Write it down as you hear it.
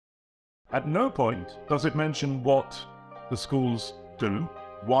At no point does it mention what the schools do,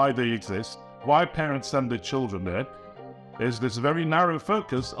 why they exist, why parents send their children there. There's this very narrow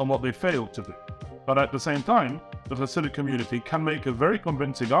focus on what they failed to do. But at the same time, the Hasidic community can make a very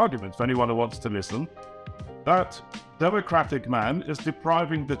convincing argument for anyone who wants to listen that democratic man is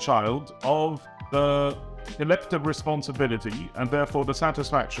depriving the child of the elective responsibility and therefore the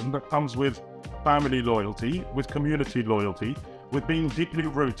satisfaction that comes with family loyalty, with community loyalty, with being deeply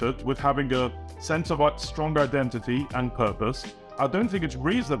rooted, with having a sense of a strong identity and purpose. I don't think it's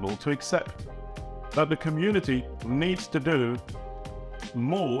reasonable to accept that the community needs to do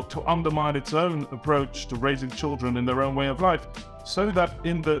more to undermine its own approach to raising children in their own way of life, so that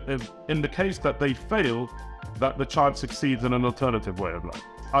in the case that they fail, that the child succeeds in an alternative way of life.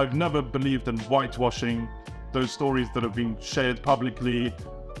 I've never believed in whitewashing those stories that have been shared publicly.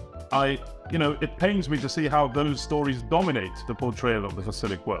 It pains me to see how those stories dominate the portrayal of the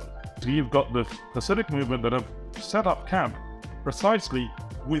Hasidic world. So you've got the Hasidic movement that have set up camp precisely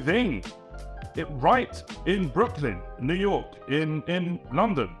within it, right in Brooklyn, New York, in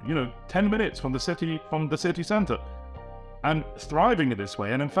London, 10 minutes from the city center, and thriving in this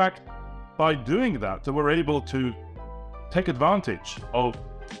way. And in fact, by doing that, they were able to take advantage of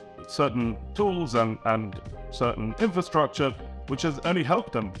certain tools and certain infrastructure, which has only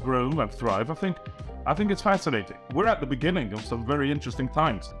helped them grow and thrive. I think it's fascinating. We're at the beginning of some very interesting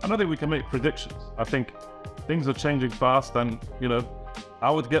times. I don't think we can make predictions. I think things are changing fast, and I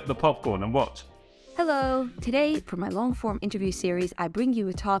would get the popcorn and watch. Hello! Today, for my long-form interview series, I bring you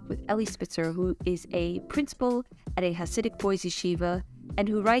a talk with Eli Spitzer, who is a principal at a Hasidic boys yeshiva and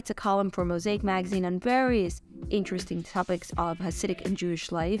who writes a column for Mosiac Magazine on various interesting topics of Hasidic and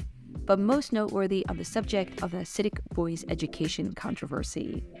Jewish life, but most noteworthy on the subject of the Hasidic boys' education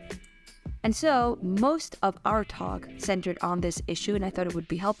controversy. And so, most of our talk centered on this issue, and I thought it would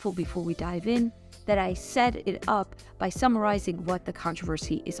be helpful before we dive in that I set it up by summarizing what the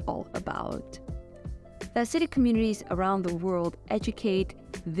controversy is all about. The Hasidic communities around the world educate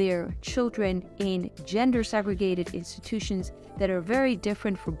their children in gender-segregated institutions that are very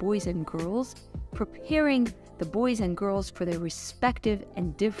different for boys and girls, preparing the boys and girls for their respective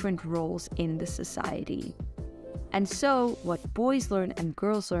and different roles in the society. And so, what boys learn and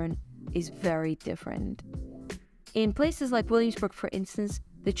girls learn is very different. In places like Williamsburg, for instance,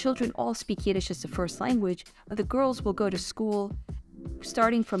 the children all speak Yiddish as the first language, but the girls will go to school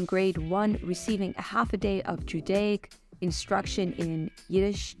starting from grade 1, receiving a half a day of Judaic instruction in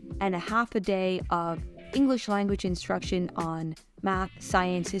Yiddish and a half a day of English language instruction on math,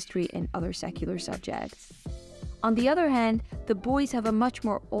 science, history, and other secular subjects. On the other hand, the boys have a much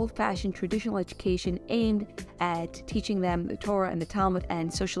more old-fashioned traditional education aimed at teaching them the Torah and the Talmud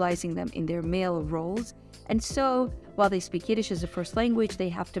and socializing them in their male roles. And so, while they speak Yiddish as a first language, they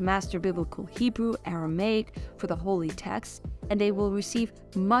have to master biblical Hebrew, Aramaic for the holy texts, and they will receive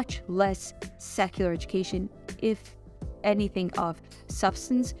much less secular education, if anything of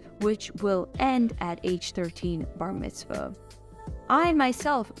substance, which will end at age 13 bar mitzvah. I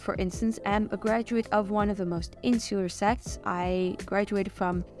myself, for instance, am a graduate of one of the most insular sects. I graduated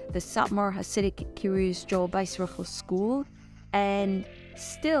from the Satmar Hasidic Kiryas Joel Beisruchel School, and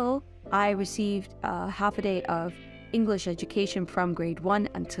still I received a half a day of English education from grade 1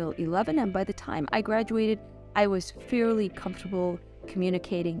 until 11, and by the time I graduated, I was fairly comfortable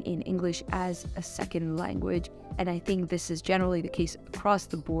communicating in English as a second language, and I think this is generally the case across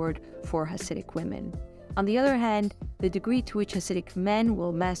the board for Hasidic women. On the other hand, the degree to which Hasidic men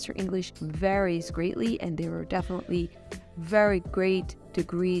will master English varies greatly, and there are definitely very great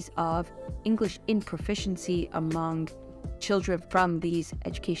degrees of English improficiency among children from these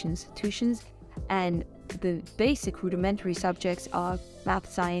education institutions, and the basic rudimentary subjects of math,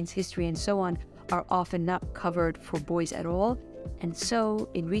 science, history, and so on are often not covered for boys at all. And so,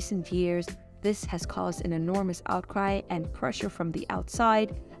 in recent years, this has caused an enormous outcry and pressure from the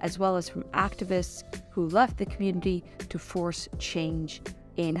outside, as well as from activists who left the community to force change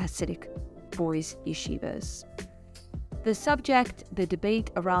in Hasidic boys' yeshivas. The subject, the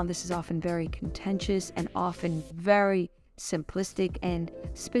debate around this is often very contentious and often very simplistic, and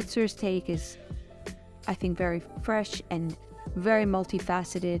Spitzer's take is, I think, very fresh and very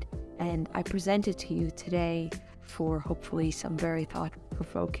multifaceted, and I present it to you today for hopefully some very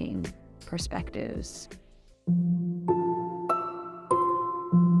thought-provoking perspectives.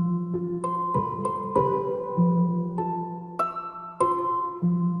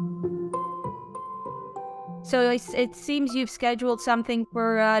 So it seems you've scheduled something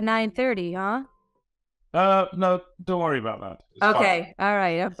for 9:30, huh? No, don't worry about that. It's okay, fine. All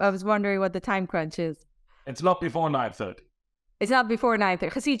right. I was wondering what the time crunch is. It's not before 9:30. It's not before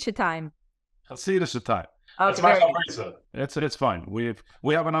 9:30. Hasidic time. Hasidic time. Okay, very good. It's fine.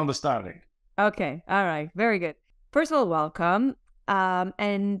 We have an understanding. Okay, all right, very good. First of all, welcome.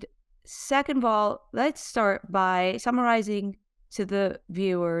 And second of all, let's start by summarizing to the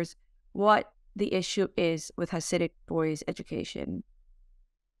viewers what the issue is with Hasidic boys' education.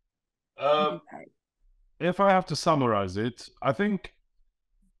 If I have to summarize it, I think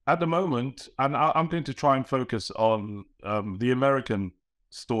at the moment, and I'm going to try and focus on the American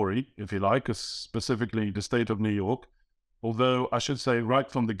story, if you like, specifically the state of New York, although I should say right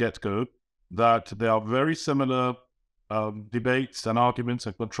from the get-go that there are very similar debates and arguments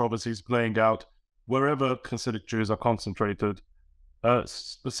and controversies playing out wherever Hasidic Jews are concentrated,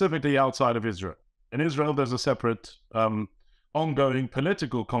 specifically outside of Israel. In Israel, there's a separate ongoing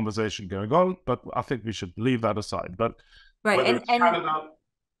political conversation going on, but I think we should leave that aside. But right, and Canada,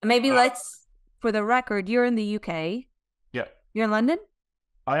 maybe let's, for the record, you're in the UK. Yeah. You're in London?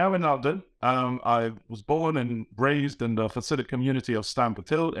 I am in London. I was born and raised in the Hasidic community of Stamford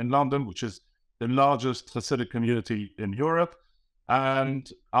Hill in London, which is the largest Hasidic community in Europe. And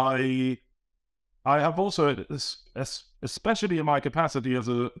I have also, especially in my capacity as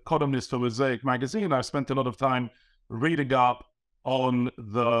a columnist for Mosiac Magazine, I've spent a lot of time reading up on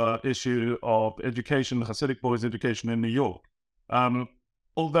the issue of education, Hasidic boys' education in New York.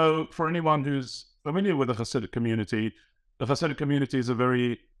 Although for anyone who's familiar with the Hasidic community is a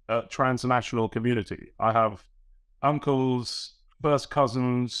very transnational community. I have uncles, first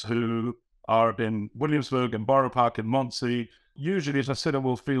cousins who are in Williamsburg and Borough Park and Muncie. Usually Hasidim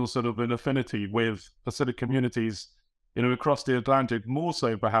will feel sort of an affinity with Hasidic communities, across the Atlantic, more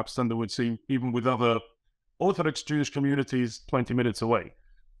so perhaps than they would see even with other Orthodox Jewish communities 20 minutes away.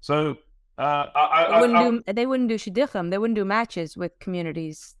 So they wouldn't do shidduchim. They wouldn't do matches with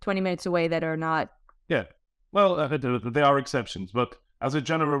communities 20 minutes away that are not. Yeah, well, there are exceptions, but as a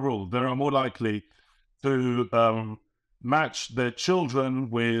general rule, they are more likely to match their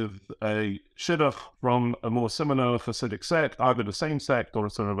children with a shidduch from a more similar Hasidic sect, either the same sect or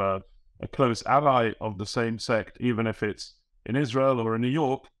sort of a close ally of the same sect, even if it's in Israel or in New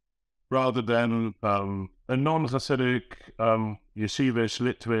York, rather than a non-Hasidic, Yeshivish,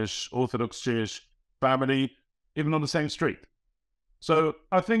 Litvish, Orthodox Jewish family, even on the same street. So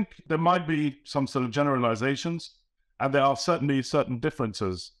I think there might be some sort of generalizations, and there are certainly certain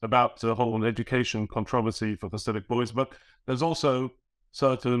differences about the whole education controversy for Hasidic boys, but there's also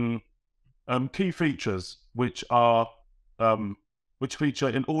certain key features which feature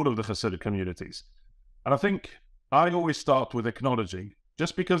in all of the Hasidic communities. And I think I always start with acknowledging,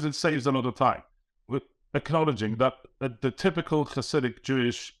 just because it saves a lot of time, with acknowledging that the typical Hasidic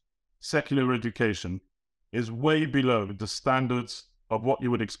Jewish secular education is way below the standards of what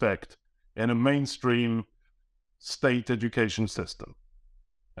you would expect in a mainstream state education system.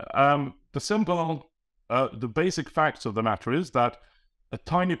 The basic facts of the matter is that a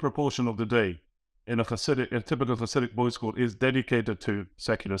tiny proportion of the day in a typical Hasidic boys' school is dedicated to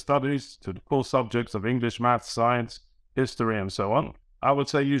secular studies, to the core subjects of English, math, science, history, and so on. I would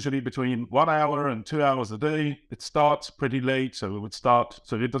say usually between 1 hour and 2 hours a day. It starts pretty late, so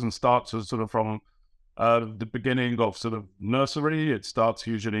it doesn't start sort of from the beginning of sort of nursery. It starts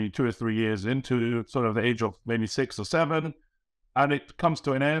usually 2 or 3 years into sort of the age of maybe 6 or 7, and it comes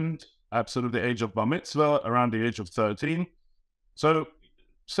to an end at sort of the age of bar mitzvah, around the age of 13. So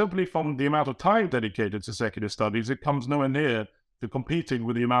simply from the amount of time dedicated to secular studies, it comes nowhere near to competing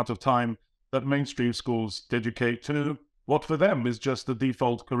with the amount of time that mainstream schools dedicate to what for them is just the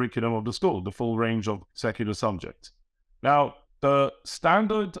default curriculum of the school, the full range of secular subjects. Now, the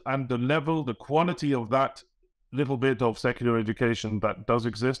standard and the level, the quantity of that little bit of secular education that does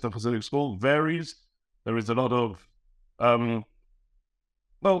exist at Hasidic school varies. There is a lot of,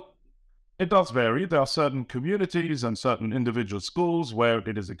 it does vary. There are certain communities and certain individual schools where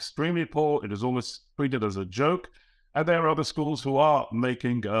it is extremely poor. It is almost treated as a joke. And there are other schools who are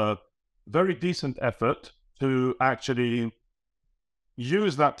making a very decent effort to actually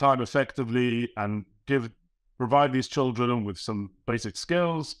use that time effectively and provide these children with some basic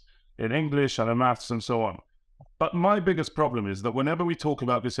skills in English and in maths and so on. But my biggest problem is that whenever we talk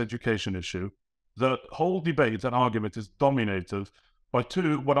about this education issue, the whole debate and argument is dominated by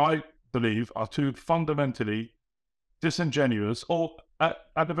what I believe are two fundamentally disingenuous or at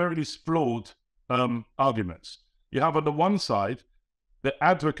the very least flawed arguments. You have on the one side the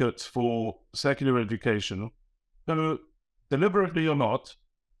advocates for secular education who, deliberately or not,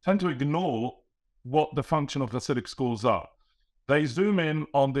 tend to ignore what the function of Hasidic schools are. They zoom in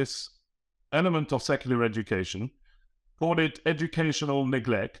on this element of secular education, call it educational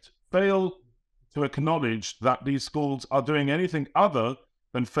neglect, fail to acknowledge that these schools are doing anything other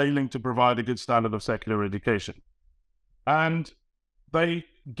than failing to provide a good standard of secular education. And they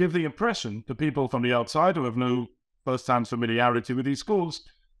give the impression to people from the outside who have no first-hand familiarity with these schools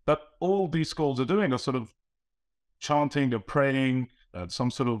that all these schools are doing are sort of chanting or praying,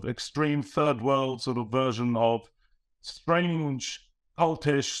 some sort of extreme third world sort of version of strange,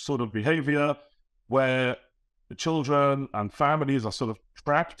 cultish sort of behavior where the children and families are sort of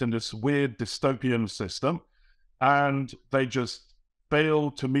trapped in this weird dystopian system and they just fail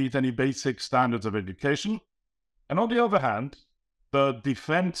to meet any basic standards of education. And on the other hand, the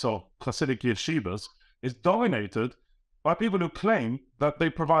defense of Hasidic yeshivas is dominated by people who claim that they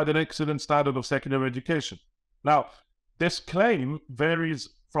provide an excellent standard of secular education. Now, this claim varies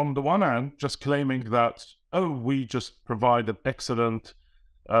from the one hand, just claiming that, oh, we just provide an excellent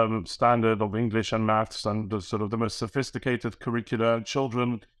standard of English and maths and the sort of the most sophisticated curricula, and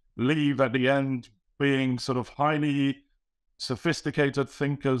children leave at the end being sort of highly sophisticated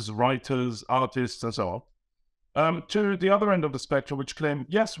thinkers, writers, artists, and so on. To the other end of the spectrum, which claim,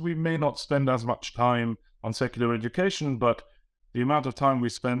 yes, we may not spend as much time on secular education, but the amount of time we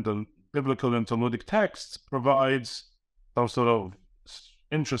spend on biblical and Talmudic texts provides some sort of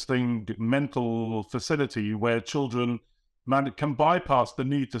interesting mental facility where children can bypass the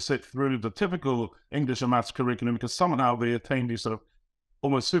need to sit through the typical English and maths curriculum because somehow they attain these sort of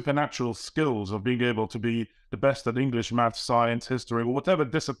almost supernatural skills of being able to be the best at English, maths, science, history, or whatever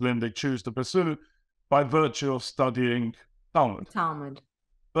discipline they choose to pursue by virtue of studying Talmud.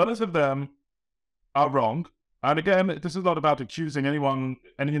 Both of them are wrong. And again, this is not about accusing anyone,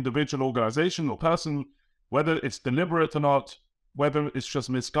 any individual organization or person, whether it's deliberate or not, whether it's just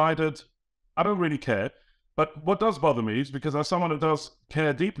misguided. I don't really care. But what does bother me is because as someone who does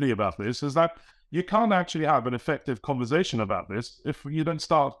care deeply about this, is that you can't actually have an effective conversation about this if you don't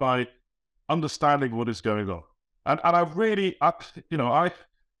start by understanding what is going on. And I really,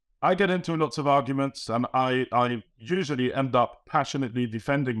 I get into lots of arguments and I usually end up passionately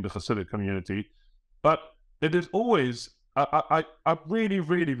defending the Hasidic community, but it is always, I really,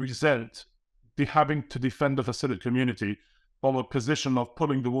 really resent having to defend the Hasidic community from a position of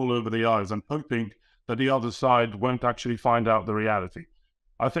pulling the wool over the eyes and hoping that the other side won't actually find out the reality.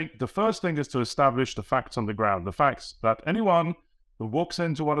 I think the first thing is to establish the facts on the ground, the facts that anyone who walks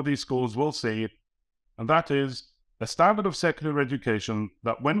into one of these schools will see, and that is a standard of secular education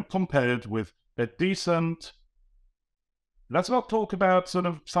that when compared with a decent, let's not talk about sort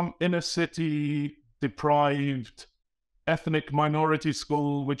of some inner city deprived ethnic minority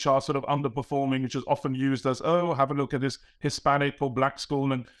school, which are sort of underperforming, which is often used as, oh, have a look at this Hispanic or black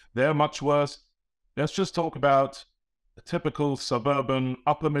school and they're much worse. Let's just talk about a typical suburban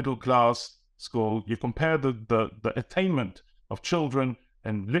upper middle class school. You compare the attainment of children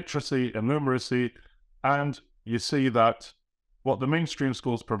in literacy and numeracy, and you see that what the mainstream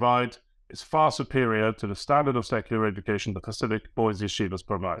schools provide is far superior to the standard of secular education that Hasidic boys' yeshivas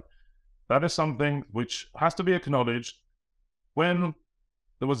provide. That is something which has to be acknowledged. When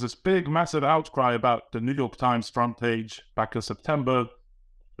there was this big, massive outcry about the New York Times front page back in September,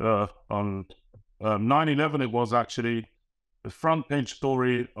 on 9/11 it was actually, the front page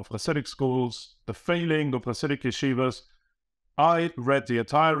story of Hasidic schools, the failing of Hasidic yeshivas. I read the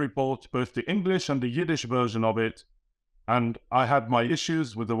entire report, both the English and the Yiddish version of it, and I had my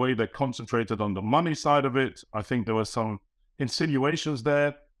issues with the way they concentrated on the money side of it. I think there were some insinuations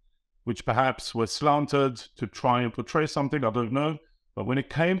there which perhaps were slanted to try and portray something, I don't know. But when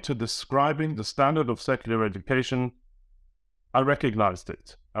it came to describing the standard of secular education, I recognized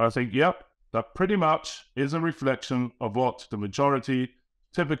it. And I think, yep, that pretty much is a reflection of what the majority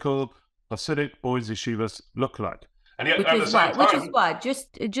typical Hasidic boys' yeshivas look like. And yet, Which is what?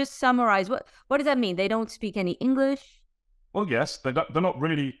 Just summarize. What does that mean? They don't speak any English? Well, yes, they're not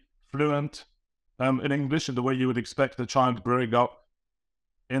really fluent in English in the way you would expect a child growing up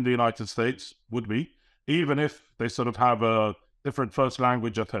in the United States would be, even if they sort of have a different first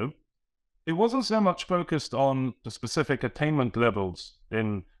language at home. It wasn't so much focused on the specific attainment levels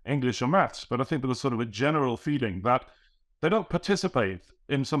in English or maths, but I think there was sort of a general feeling that they don't participate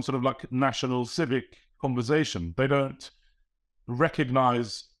in some sort of like national civic conversation. They don't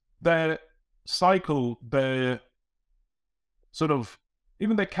recognize their cycle, their sort of,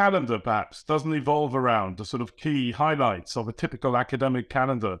 even their calendar perhaps doesn't evolve around the sort of key highlights of a typical academic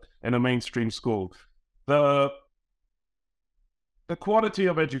calendar in a mainstream school. The quality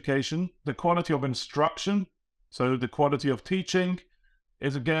of education, the quality of instruction, so the quality of teaching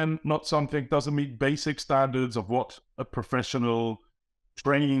is again not something, doesn't meet basic standards of what a professional,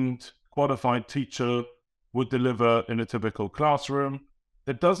 trained, qualified teacher would deliver in a typical classroom.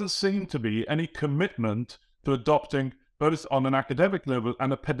 There doesn't seem to be any commitment to adopting both on an academic level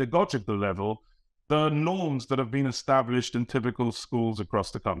and a pedagogical level, the norms that have been established in typical schools across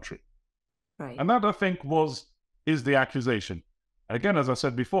the country. Right. And that, I think, is the accusation. Again, as I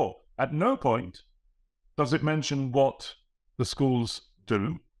said before, at no point does it mention what the schools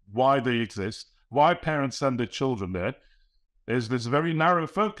do, why they exist, why parents send their children there. There's this very narrow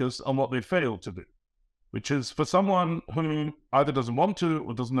focus on what they fail to do, which is for someone who either doesn't want to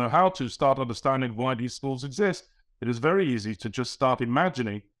or doesn't know how to start understanding why these schools exist, it is very easy to just start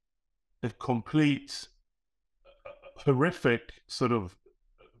imagining a complete, horrific sort of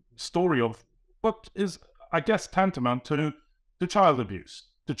story of what is, I guess, tantamount to child abuse,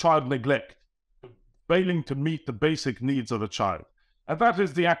 to child neglect, failing to meet the basic needs of a child. And that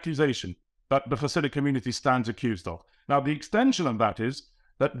is the accusation that the Hasidic community stands accused of. Now, the extension of that is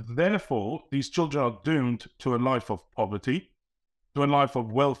that therefore these children are doomed to a life of poverty, to a life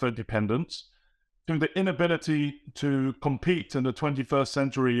of welfare dependence, to the inability to compete in the 21st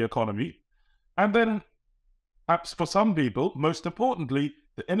century economy, and then, perhaps for some people, most importantly,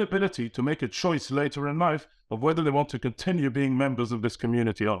 the inability to make a choice later in life of whether they want to continue being members of this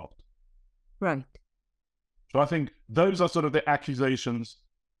community or not. Right. So I think those are sort of the accusations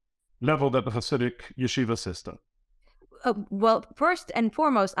leveled at the Hasidic yeshiva system. Well, first and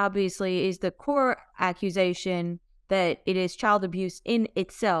foremost, obviously, is the core accusation that it is child abuse in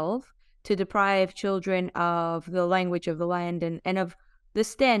itself to deprive children of the language of the land and of the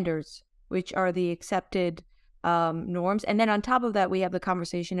standards, which are the accepted norms. And then on top of that, we have the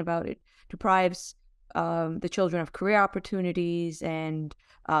conversation about it deprives the children of career opportunities, and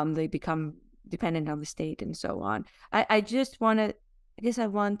they become dependent on the state and so on. I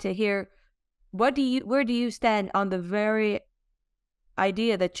want to hear, where do you stand on the very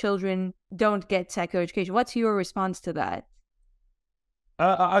idea that children don't get secular education? What's your response to that?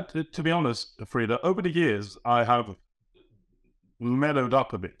 To be honest, Frida, over the years, I have mellowed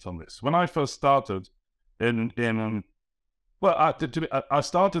up a bit on this. When I first started I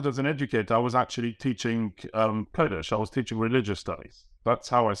started as an educator. I was actually teaching Kodesh. I was teaching religious studies. That's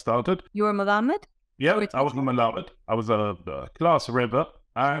how I started. You were Melamed? Yeah, I was a Melamed. I was a class rebbe.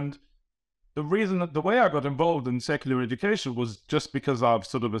 And the way I got involved in secular education was just because I've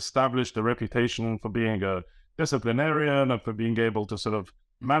sort of established a reputation for being a disciplinarian and for being able to sort of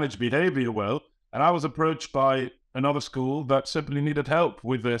manage behavior well. And I was approached by another school that simply needed help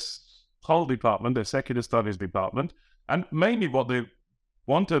with this whole department, their secular studies department. And mainly what they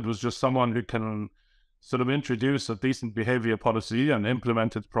wanted was just someone who can sort of introduce a decent behavior policy and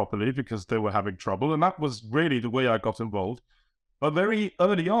implement it properly, because they were having trouble. And that was really the way I got involved. But very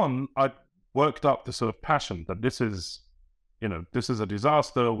early on, I worked up the sort of passion that this is a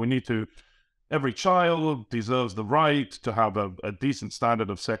disaster. Every child deserves the right to have a decent standard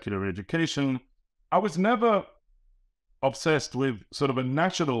of secular education. I was never obsessed with sort of a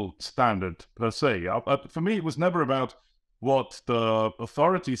national standard per se. For me, it was never about what the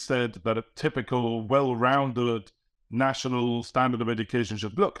authorities said that a typical, well-rounded national standard of education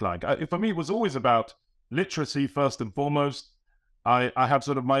should look like. For me, it was always about literacy first and foremost. I had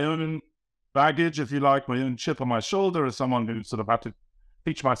sort of my own baggage, if you like, my own chip on my shoulder as someone who sort of had to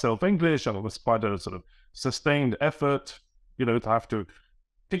teach myself English, and it was quite a sort of sustained effort, to have to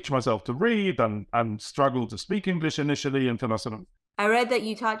teach myself to read and struggle to speak English initially until I read that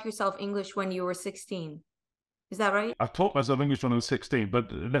you taught yourself English when you were 16. Is that right? I taught myself English when I was 16,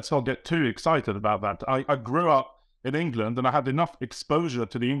 but let's not get too excited about that. I grew up in England and I had enough exposure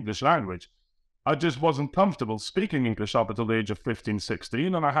to the English language. I just wasn't comfortable speaking English up until the age of 15,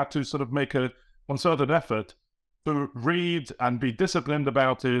 16, and I had to sort of make a concerted effort to read and be disciplined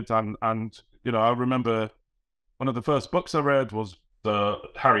about it. And I remember one of the first books I read was the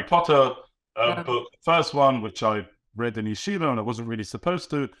Harry Potter book, first one, which I read in yeshiva, and I wasn't really supposed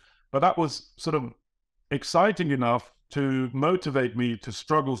to, but that was sort of exciting enough to motivate me to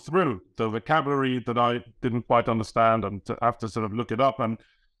struggle through the vocabulary that I didn't quite understand and to have to sort of look it up. And,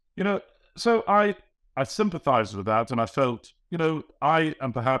 so I sympathized with that, and I felt, I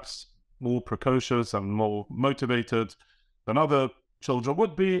am perhaps more precocious and more motivated than other children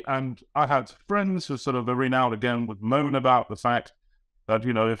would be. And I had friends who sort of every now and again would moan about the fact that,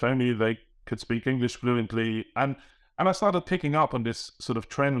 if only they could speak English fluently. And I started picking up on this sort of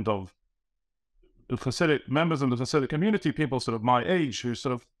trend of the Hasidic members in the Hasidic community, people sort of my age, who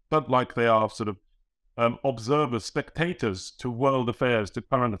sort of felt like they are sort of observers, spectators to world affairs, to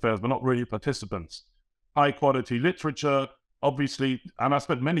current affairs, but not really participants. High quality literature, obviously, and I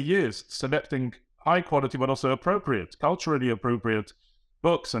spent many years selecting high quality, but also appropriate, culturally appropriate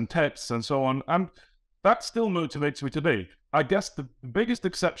books and texts and so on. And that still motivates me today. I guess the biggest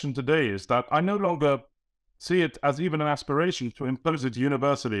exception today is that I no longer see it as even an aspiration to impose it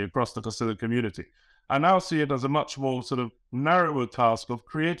universally across the Hasidic community. I now see it as a much more sort of narrower task of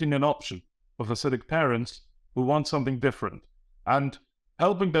creating an option for Hasidic parents who want something different and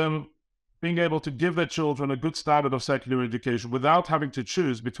helping them being able to give their children a good standard of secular education without having to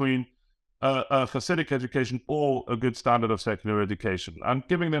choose between a Hasidic education or a good standard of secular education, and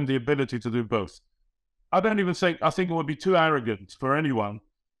giving them the ability to do both. I think it would be too arrogant for anyone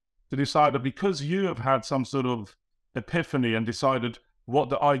to decide that because you have had some sort of epiphany and decided what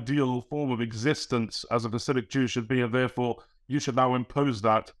the ideal form of existence as a Hasidic Jew should be, and therefore you should now impose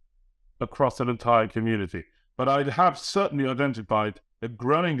that across an entire community. But I have certainly identified a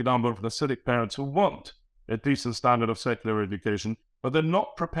growing number of Hasidic parents who want a decent standard of secular education, but they're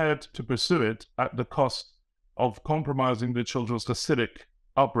not prepared to pursue it at the cost of compromising their children's Hasidic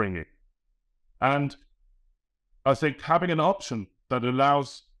upbringing. And I think having an option that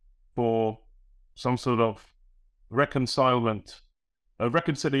allows for some sort of reconciliation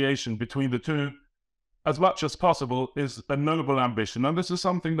between the two as much as possible is a noble ambition. And this is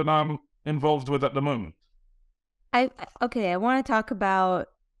something that I'm involved with at the moment. I want to talk about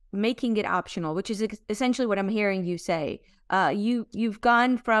making it optional, which is essentially what I'm hearing you say. You've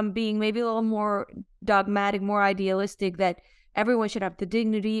gone from being maybe a little more dogmatic, more idealistic, that everyone should have the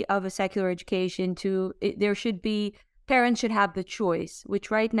dignity of a secular education, to parents should have the choice, which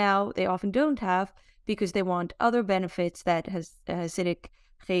right now they often don't have because they want other benefits that Hasidic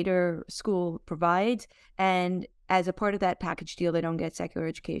Cheder school provides, and as a part of that package deal, they don't get secular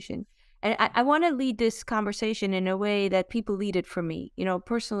education. And I want to lead this conversation in a way that people lead it for me.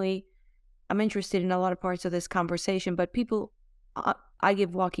 Personally, I'm interested in a lot of parts of this conversation, but people, I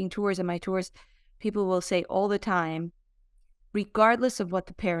give walking tours, and my tours, people will say all the time, regardless of what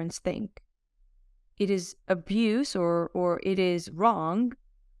the parents think, it is abuse or it is wrong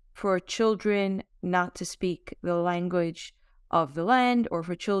for children not to speak the language of the land, or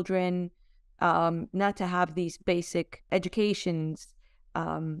for children not to have these basic educations.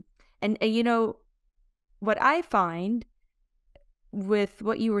 And what I find with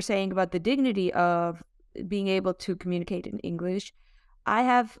what you were saying about the dignity of being able to communicate in English, I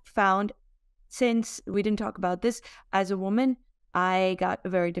have found, since we didn't talk about this, as a woman, I got a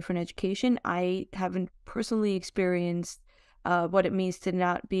very different education. I haven't personally experienced what it means to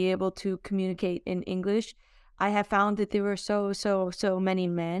not be able to communicate in English. I have found that there were so many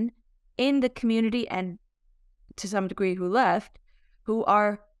men in the community, and to some degree who left, who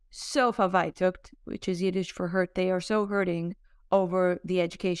are so verweitigt, which is Yiddish for hurt. They are so hurting over the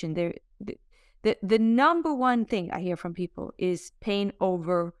education. The number one thing I hear from people is pain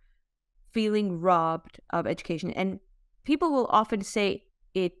over feeling robbed of education. And people will often say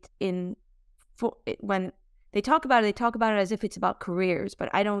it when they talk about it as if it's about careers, but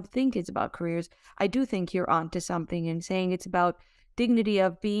I don't think it's about careers. I do think you're onto something in saying it's about dignity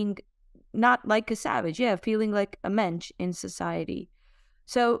of being not like a savage, feeling like a mensch in society.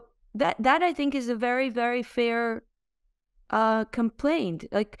 So that I think is a very, very fair complaint.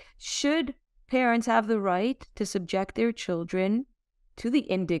 Like, should parents have the right to subject their children to the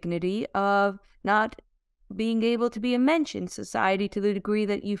indignity of not being able to be a mensch in society to the degree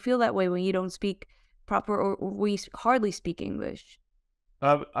that you feel that way when you don't speak proper or we hardly speak English?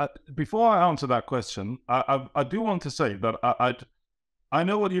 Before I answer that question, I do want to say that I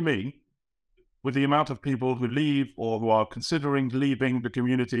know what you mean with the amount of people who leave or who are considering leaving the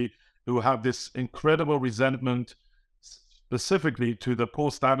community, who have this incredible resentment specifically to the poor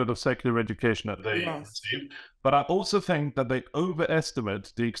standard of secular education that they receive. But I also think that they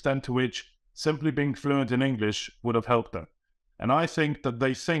overestimate the extent to which simply being fluent in English would have helped them. And I think that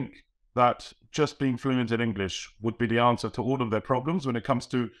they think that just being fluent in English would be the answer to all of their problems when it comes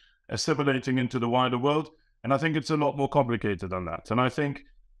to assimilating into the wider world. And I think it's a lot more complicated than that. And I think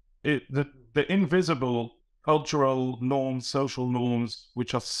the invisible cultural norms, social norms,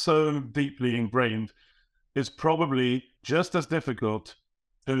 which are so deeply ingrained, is probably just as difficult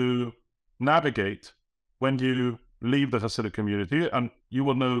to navigate when you leave the Hasidic community. And you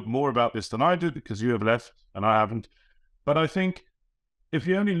will know more about this than I do because you have left and I haven't. But I think if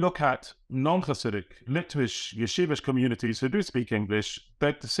you only look at non-Hasidic, Litvish, yeshivish communities who do speak English,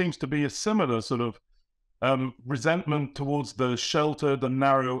 there seems to be a similar sort of resentment towards the sheltered and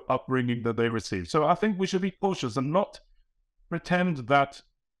narrow upbringing that they receive. So I think we should be cautious and not pretend that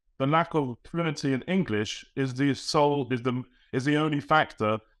the lack of fluency in English is the only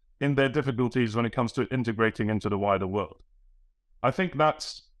factor in their difficulties when it comes to integrating into the wider world. I think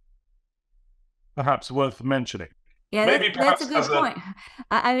that's perhaps worth mentioning. Yeah, that's a good point.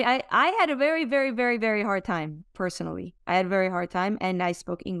 I had a very, very, very, very hard time personally. I had a very hard time, and I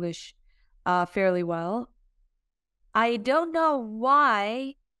spoke English fairly well. I don't know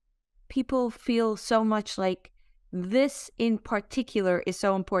why people feel so much like this in particular is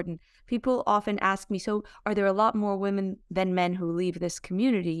so important. People often ask me, so are there a lot more women than men who leave this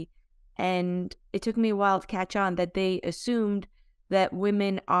community? And it took me a while to catch on that they assumed that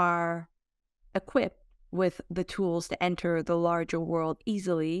women are equipped with the tools to enter the larger world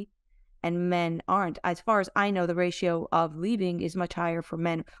easily and men aren't. As far as I know, the ratio of leaving is much higher for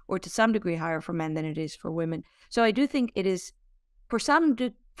men, or to some degree higher for men than it is for women. So I do think it is, for some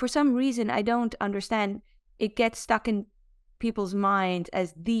reason, I don't understand, it gets stuck in people's minds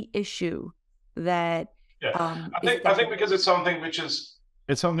as the issue that I think because it's something which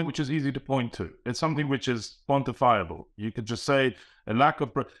is easy to point to. It's something which is quantifiable. You could just say a lack of.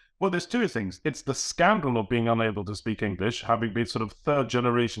 Well, there's two things. It's the scandal of being unable to speak English, having been sort of third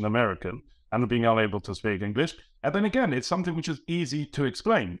generation American and being unable to speak English. And then again, it's something which is easy to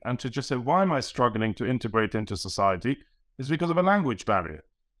explain and to just say, why am I struggling to integrate into society? It's because of a language barrier.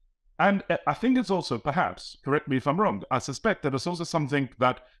 And I think it's also, perhaps, correct me if I'm wrong, I suspect that it's also something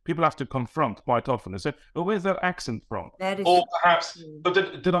that people have to confront quite often. They say, oh, where's that accent from? Or perhaps,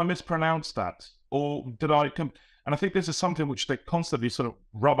 but did I mispronounce that? Or did I... And I think this is something which they constantly sort of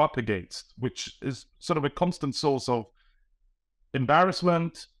rub up against, which is sort of a constant source of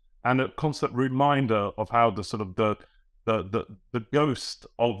embarrassment and a constant reminder of how the sort of the ghost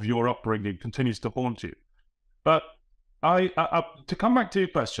of your upbringing continues to haunt you. But to come back to your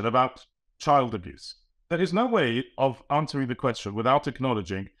question about child abuse, there is no way of answering the question without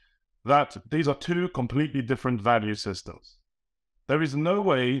acknowledging that these are two completely different value systems. There is no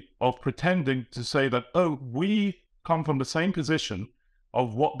way of pretending to say that, oh, we come from the same position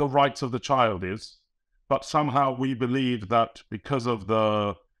of what the rights of the child is, but somehow we believe that because of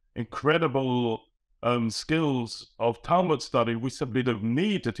the incredible skills of Talmud study, we simply don't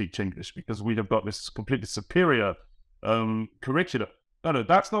need to teach English because we have got this completely superior curriculum. No,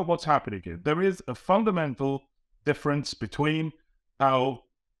 that's not what's happening here. There is a fundamental difference between how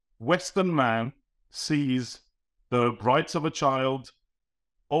Western man sees the rights of a child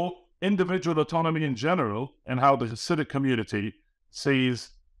or individual autonomy in general, and how the Hasidic community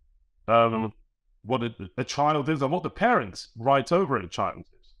sees what a child is and what the parents' rights over a child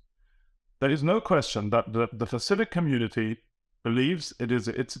is. There is no question that the Hasidic community believes it is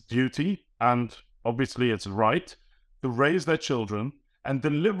its duty, and obviously its right, to raise their children and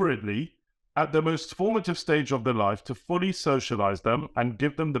deliberately, at the most formative stage of their life, to fully socialize them and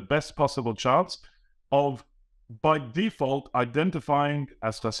give them the best possible chance of, by default, identifying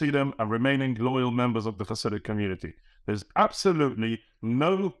as Hasidim and remaining loyal members of the Hasidic community. There's absolutely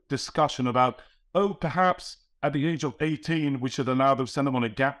no discussion about, oh, perhaps at the age of 18, we should allow them, send them on a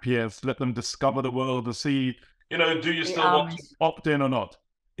gap year, let them discover the world and see, do you still want to opt in or not?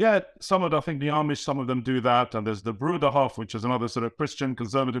 Yeah, I think the Amish, some of them do that. And there's the Bruderhof, which is another sort of Christian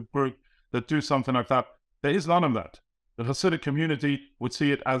conservative group that do something like that. There is none of that. The Hasidic community would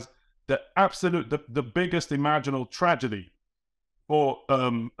see it as the biggest imaginable tragedy for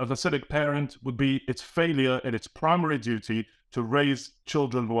a Hasidic parent would be its failure in its primary duty to raise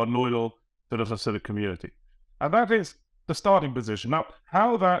children who are loyal to the Hasidic community. And that is the starting position. Now,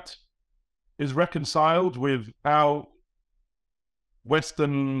 how that is reconciled with how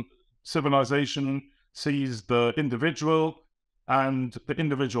Western civilization sees the individual and the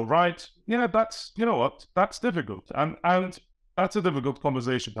individual right, that's, that's difficult. And that's a difficult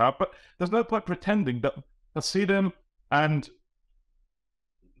conversation to have, but there's no point pretending that Hasidim and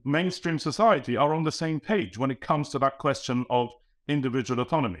mainstream society are on the same page when it comes to that question of individual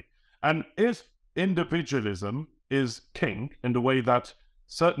autonomy. And if individualism is king in the way that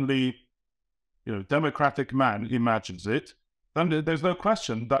certainly, democratic man imagines it, then there's no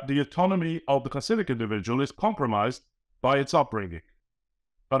question that the autonomy of the Hasidic individual is compromised by its upbringing.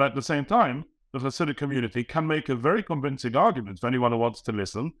 But at the same time, the Hasidic community can make a very convincing argument for anyone who wants to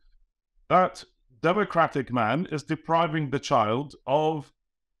listen that democratic man is depriving the child of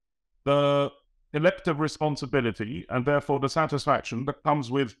the elective responsibility and therefore the satisfaction that comes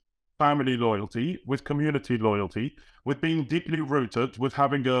with family loyalty, with community loyalty, with being deeply rooted, with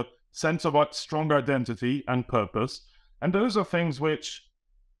having a sense of a strong identity and purpose. And those are things which,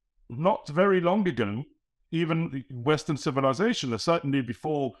 not very long ago, even Western civilization, certainly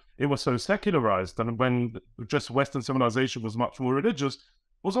before it was so secularized, and when just Western civilization was much more religious,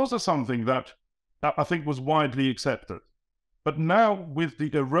 was also something that I think was widely accepted. But now, with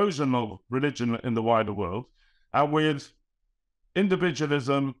the erosion of religion in the wider world, and with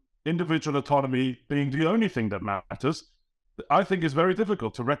individualism, individual autonomy being the only thing that matters, I think it's very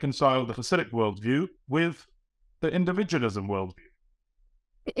difficult to reconcile the Hasidic worldview with the individualism worldview.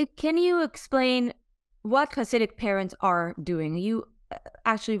 Can you explain what Hasidic parents are doing. You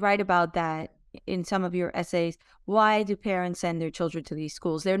actually write about that in some of your essays. Why do parents send their children to these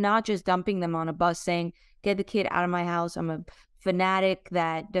schools? They're not just dumping them on a bus saying, get the kid out of my house. I'm a fanatic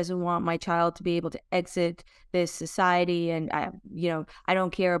that doesn't want my child to be able to exit this society. And I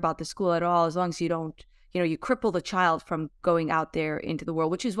don't care about the school at all, as long as you don't, you cripple the child from going out there into the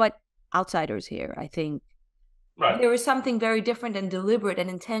world, which is what outsiders here, I think. Right. There is something very different and deliberate and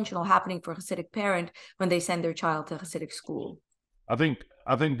intentional happening for a Hasidic parent when they send their child to a Hasidic school. I think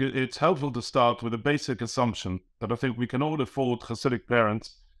it's helpful to start with a basic assumption that I think we can all afford Hasidic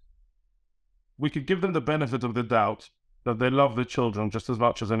parents. We could give them the benefit of the doubt that they love their children just as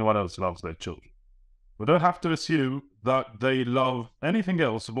much as anyone else loves their children. We don't have to assume that they love anything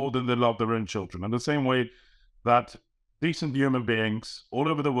else more than they love their own children. In the same way that decent human beings all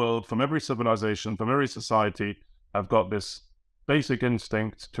over the world, from every civilization, from every society, have got this basic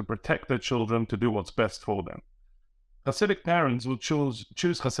instinct to protect their children, to do what's best for them. Hasidic parents will choose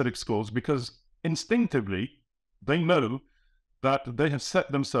Hasidic schools because instinctively they know that they have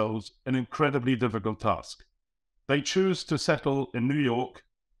set themselves an incredibly difficult task. They choose to settle in New York,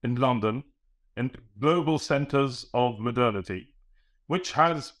 in London, in global centers of modernity, which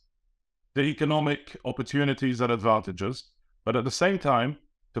has the economic opportunities and advantages, but at the same time,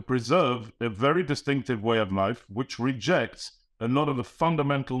 to preserve a very distinctive way of life, which rejects a lot of the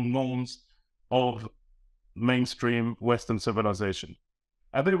fundamental norms of mainstream Western civilization.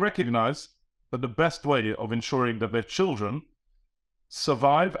 And they recognize that the best way of ensuring that their children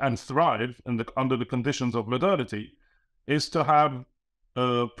survive and thrive under the conditions of modernity is to have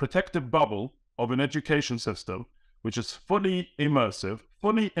a protective bubble of an education system which is fully immersive,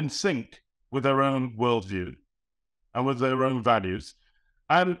 fully in sync with their own worldview and with their own values.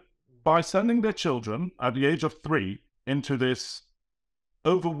 And by sending their children at the age of 3 into this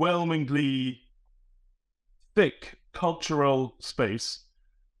overwhelmingly thick cultural space,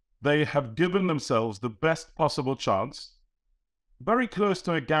 they have given themselves the best possible chance, very close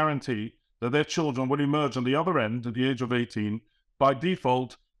to a guarantee that their children will emerge on the other end at the age of 18, by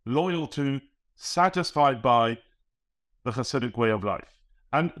default, loyal to, satisfied by the Hasidic way of life.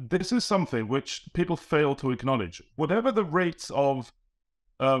 And this is something which people fail to acknowledge. Whatever the rates of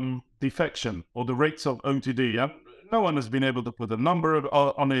defection or the rates of OTD, and no one has been able to put a number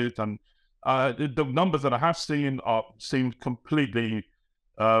on it, and the numbers that I have seen seem completely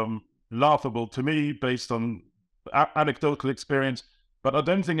laughable to me based on anecdotal experience, but I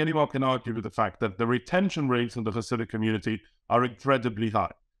don't think anyone can argue with the fact that the retention rates in the Hasidic community are incredibly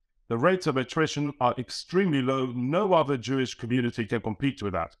high. The rates of attrition are extremely low. No other Jewish community can compete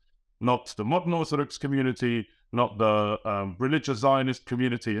with that. Not the modern Orthodox community, not the religious Zionist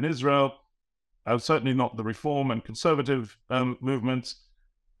community in Israel, certainly not the Reform and conservative movements.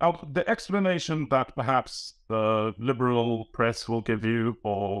 The explanation that perhaps the liberal press will give you,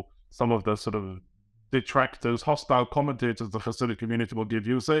 or some of the sort of detractors, hostile commentators of the Hasidic community will give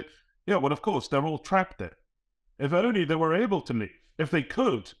you, say, yeah, well, of course, they're all trapped there. If only they were able to leave. If they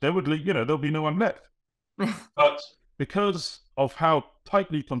could, they would leave, there'll be no one left. But because of how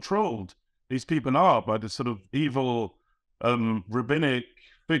tightly controlled these people are by the sort of evil rabbinic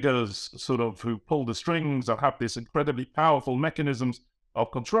figures sort of who pull the strings or have these incredibly powerful mechanisms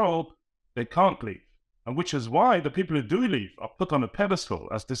of control, they can't leave. And which is why the people who do leave are put on a pedestal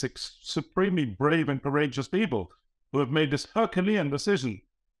as this supremely brave and courageous people who have made this Herculean decision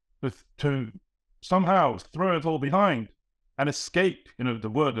to somehow throw it all behind and escape, the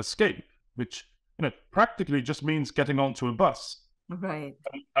word escape, which, practically just means getting onto a bus. Right.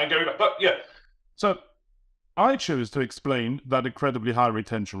 And going back. But yeah, so I choose to explain that incredibly high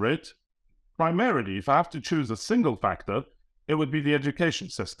retention rate. Primarily, if I have to choose a single factor, it would be the education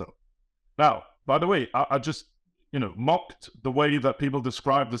system. Now, by the way, I just, mocked the way that people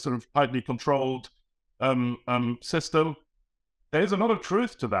describe the sort of tightly controlled system. There's a lot of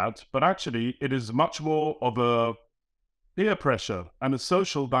truth to that, but actually it is much more of a peer pressure and a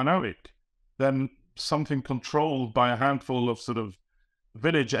social dynamic than something controlled by a handful of sort of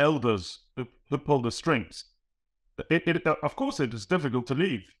village elders who pull the strings. Of course, it is difficult to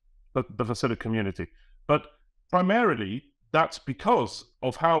leave the Hasidic community, but primarily that's because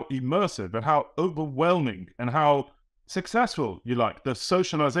of how immersive and how overwhelming and how successful, the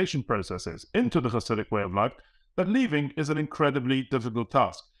socialization process is into the Hasidic way of life, that leaving is an incredibly difficult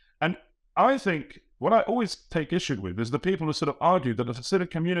task. And I think what I always take issue with is the people who sort of argue that the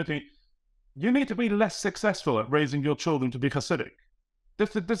Hasidic community, you need to be less successful at raising your children to be Hasidic.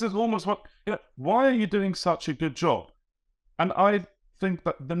 This is almost what, why are you doing such a good job? And I think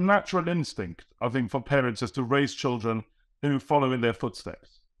that the natural instinct, for parents is to raise children who follow in their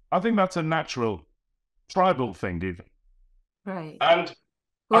footsteps. I think that's a natural tribal thing even. Right. And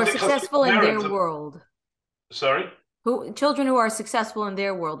Who I are think successful in their parents are, world. sorry? Children who are successful in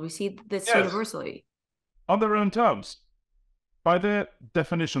their world. We see this Yes, universally. on their own terms, by their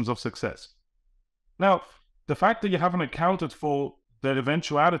definitions of success. Now, the fact that you haven't accounted for the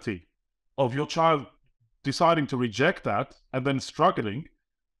eventuality of your child deciding to reject that and then struggling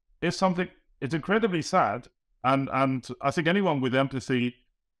is something, it's incredibly sad. And I think anyone with empathy,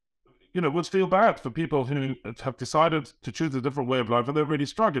 would feel bad for people who have decided to choose a different way of life and they're really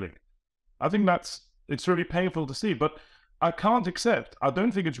struggling. I think it's really painful to see, but I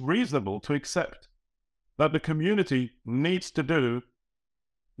don't think it's reasonable to accept that the community needs to do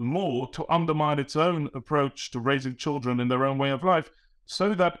more to undermine its own approach to raising children in their own way of life,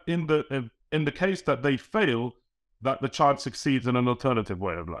 so that in the case that they fail, that the child succeeds in an alternative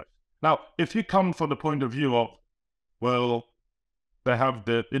way of life. Now, if you come from the point of view of, well, they have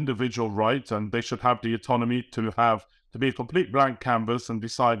the individual right and they should have the autonomy to be a complete blank canvas and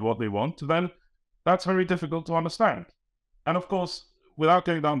decide what they want, then that's very difficult to understand. And of course, without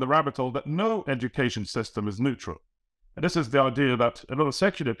going down the rabbit hole, that no education system is neutral. And this is the idea that a lot of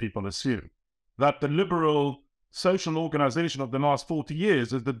secular people assume, that the liberal social organization of the last 40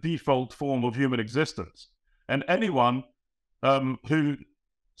 years is the default form of human existence. And anyone who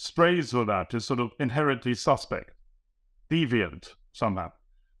strays with that is sort of inherently suspect, deviant somehow.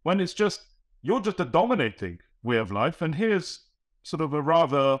 When it's just, you're just a dominating way of life, and here's sort of a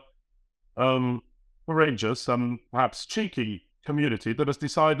rather courageous and perhaps cheeky community that has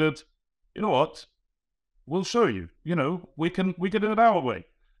decided, you know what, we'll show you, we can do it our way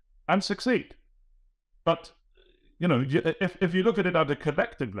and succeed. But, if you look at it at a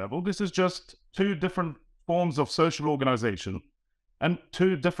collective level, this is just two different forms of social organization and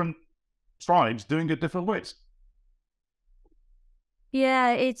two different tribes doing it different ways.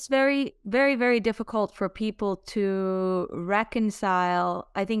 Yeah, it's very, very, very difficult for people to reconcile.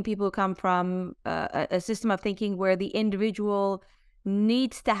 I think people come from a system of thinking where the individual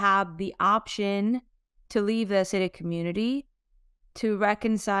needs to have the option to leave the Hasidic community, to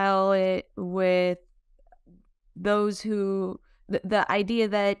reconcile it with those who, the idea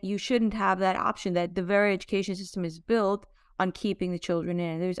that you shouldn't have that option, that the very education system is built on keeping the children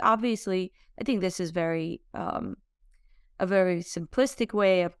in. There's obviously, I think this is a very simplistic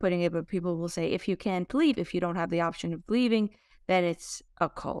way of putting it, but people will say, if you can't leave, if you don't have the option of leaving, then it's a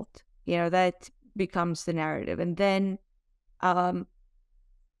cult. That becomes the narrative. And then the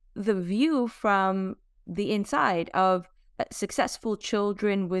view from the inside of successful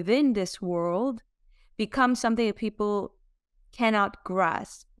children within this world becomes something that people cannot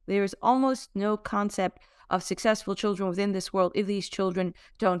grasp. There's almost no concept of successful children within this world if these children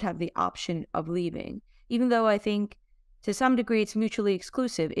don't have the option of leaving. Even though I think to some degree it's mutually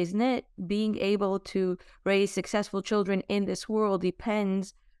exclusive, isn't it? Being able to raise successful children in this world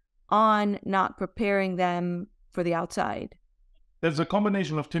depends on not preparing them for the outside. There's a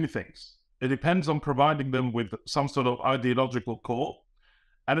combination of two things. It depends on providing them with some sort of ideological core,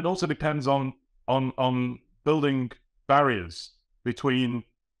 and it also depends on building barriers between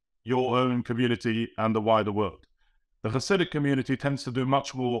your own community and the wider world. The Hasidic community tends to do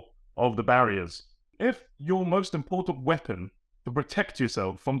much more of the barriers. If your most important weapon to protect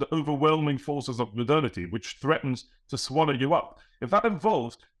yourself from the overwhelming forces of modernity, which threatens to swallow you up, if that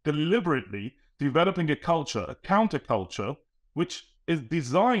involves deliberately developing a culture, a counterculture, which is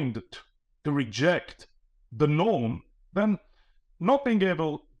designed to reject the norm, then not being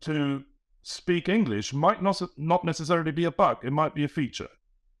able to speak English might not necessarily be a bug. It might be a feature.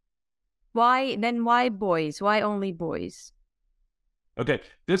 Why boys? Why only boys? Okay,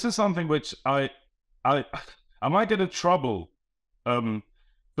 this is something which I might get in trouble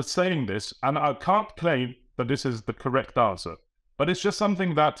for saying this, and I can't claim that this is the correct answer. But it's just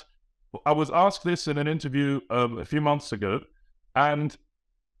something that I was asked this in an interview a few months ago, and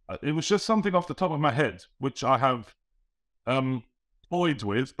it was just something off the top of my head, which I have toyed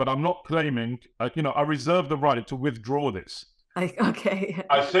with, but I'm not claiming, I reserve the right to withdraw this. Okay.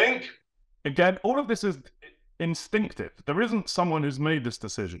 I think, again, all of this is instinctive. There isn't someone who's made this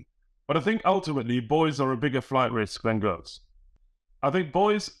decision. But I think ultimately boys are a bigger flight risk than girls. I think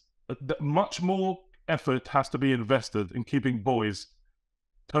much more effort has to be invested in keeping boys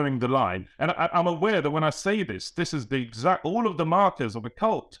towing the line. And I'm aware that when I say this is the exact, all of the markers of a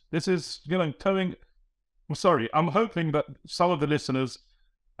cult. This is, towing. I'm sorry, I'm hoping that some of the listeners,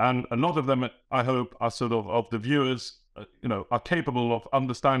 and a lot of them, I hope, are sort of the viewers, are capable of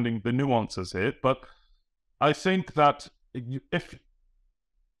understanding the nuances here. But I think that if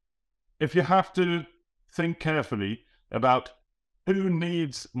you have to think carefully about who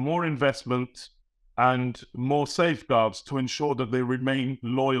needs more investment and more safeguards to ensure that they remain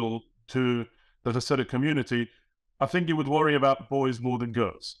loyal to the Hasidic community, I think you would worry about boys more than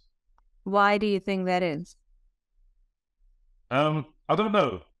girls. Why do you think that is? I don't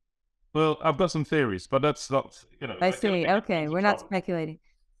know. Well, I've got some theories, but that's not, I see. Okay, we're not speculating.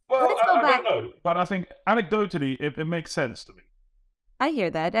 Well, Let's go I back. don't know, but I think anecdotally, it makes sense to me. I hear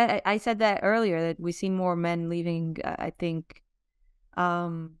that. I said that earlier, that we see more men leaving, I think.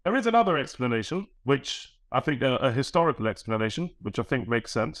 There is another explanation, which I think a historical explanation, which I think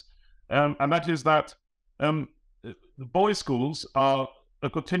makes sense, and that is that the boys' schools are a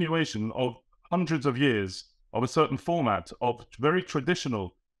continuation of hundreds of years of a certain format of very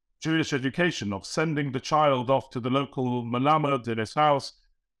traditional Jewish education, of sending the child off to the local Melamed in his house,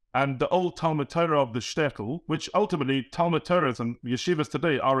 and the old Talmud Torah of the shtetl, which ultimately Talmud Torahs and yeshivas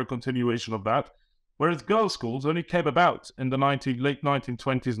today are a continuation of that, whereas girls' schools only came about in the late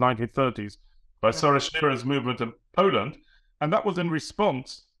 1920s, 1930s by Soros movement in Poland, and that was in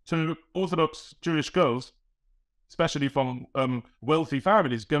response to Orthodox Jewish girls, especially from wealthy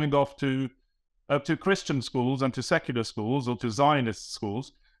families, going off to Christian schools and to secular schools or to Zionist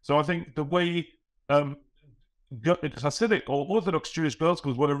schools. So I think the way Hasidic or Orthodox Jewish girls'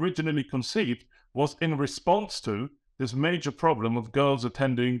 schools were originally conceived was in response to this major problem of girls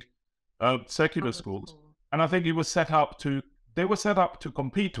attending secular schools, and I think they were set up to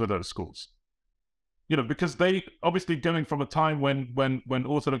compete with those schools. Because they obviously going from a time when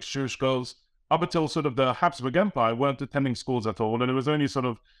Orthodox Jewish girls up until sort of the Habsburg Empire weren't attending schools at all, and it was only sort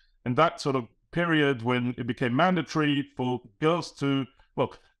of in that sort of period when it became mandatory for girls to,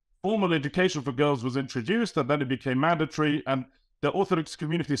 formal education for girls was introduced, and then it became mandatory, and the Orthodox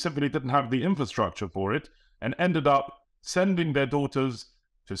community simply didn't have the infrastructure for it, and ended up sending their daughters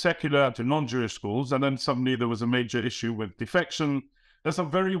to secular, to non-Jewish schools, and then suddenly there was a major issue with defection. There's a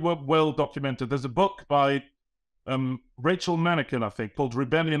very well documented, there's a book by Rachel Manikin, I think, called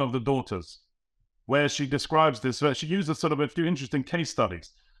Rebellion of the Daughters, where she describes this. She uses sort of a few interesting case studies,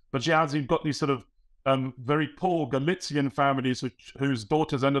 but you've got these sort of very poor Galician families whose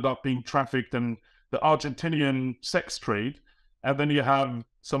daughters ended up being trafficked in the Argentinian sex trade. And then you have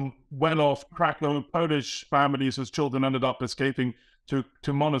some well-off Krakow-Polish families whose children ended up escaping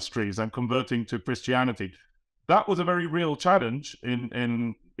to monasteries and converting to Christianity. That was a very real challenge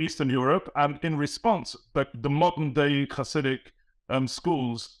in Eastern Europe. And in response, the modern-day Hasidic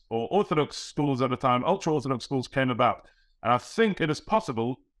schools, or Orthodox schools at the time, ultra-Orthodox schools came about. And I think it is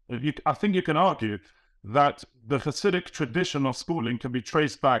possible, I think you can argue that the Hasidic tradition of schooling can be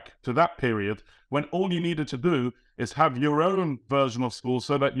traced back to that period when all you needed to do is have your own version of school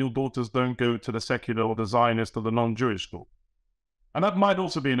so that your daughters don't go to the secular or the Zionist or the non-Jewish school. And that might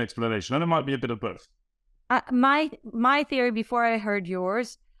also be an explanation, and it might be a bit of both. My theory before I heard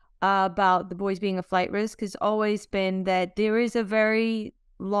yours about the boys being a flight risk has always been that there is a very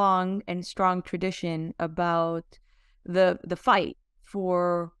long and strong tradition about the fight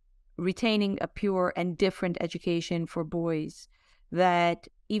for retaining a pure and different education for boys. That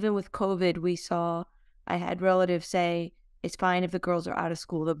even with COVID, we saw, I had relatives say, it's fine if the girls are out of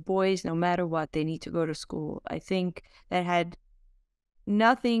school. The boys, no matter what, they need to go to school. I think that had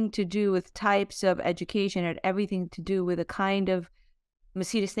nothing to do with types of education. It had everything to do with a kind of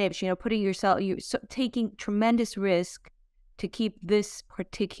Mosiac Magazine, putting taking tremendous risk to keep this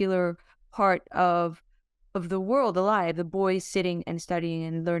particular part of the world alive, the boys sitting and studying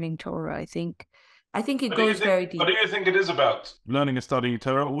and learning Torah. I think it goes very deep. But do you think it is about learning and studying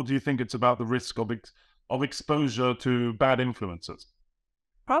Torah, or do you think it's about the risk of exposure to bad influences?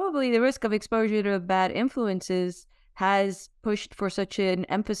 Probably the risk of exposure to bad influences has pushed for such an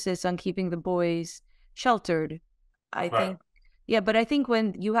emphasis on keeping the boys sheltered. I think, but I think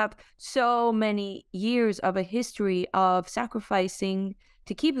when you have so many years of a history of sacrificing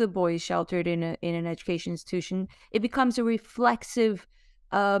to keep the boys sheltered in an education institution, it becomes a reflexive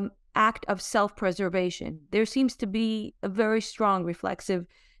act of self-preservation. There seems to be a very strong reflexive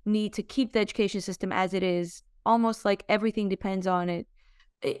need to keep the education system as it is, almost like everything depends on it,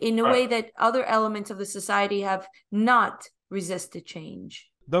 in a way that other elements of the society have not resisted change.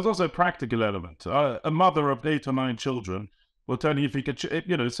 There's also a practical element. A mother of 8 or 9 children will tell you, if you could,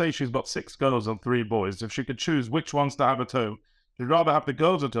 say she's got 6 girls and 3 boys, if she could choose which ones to have at home, she'd rather have the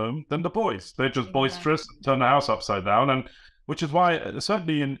girls at home than the boys. They're just boisterous, turn the house upside down, and which is why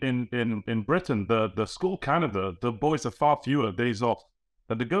certainly in Britain, the school calendar, the boys have far fewer days off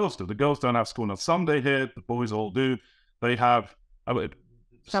than the girls do. The girls don't have school on Sunday here, the boys all do. They have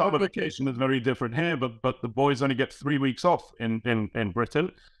summer vacation is very different here, but the boys only get 3 weeks off in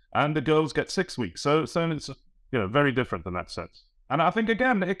Britain, and the girls get 6 weeks. So it's very different in that sense. And I think,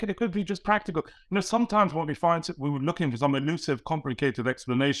 again, it could be just practical. Sometimes what we find, we were looking for some elusive, complicated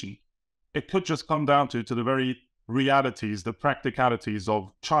explanation. It could just come down to the very realities, the practicalities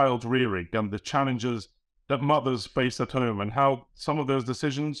of child rearing and the challenges that mothers face at home and how some of those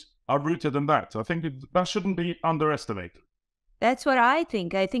decisions are rooted in that. I think that shouldn't be underestimated. That's what I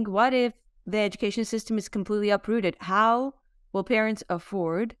think. I think, what if the education system is completely uprooted? How will parents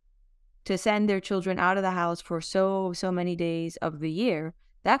afford to send their children out of the house for so many days of the year?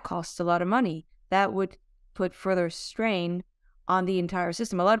 That costs a lot of money. That would put further strain on the entire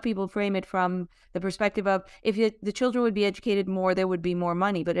system. A lot of people frame it from the perspective of, if the children would be educated more, there would be more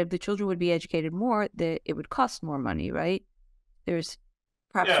money. But if the children would be educated more, it would cost more money, right? There's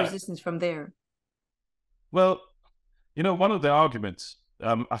perhaps resistance from there. Well, one of the arguments,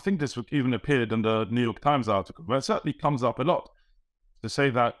 I think this even appeared in the New York Times article, but it certainly comes up a lot, to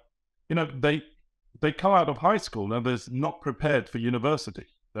say that, they come out of high school and they're not prepared for university.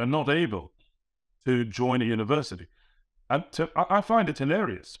 They're not able to join a university. And I find it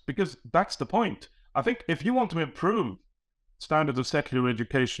hilarious, because that's the point. I think if you want to improve standards of secular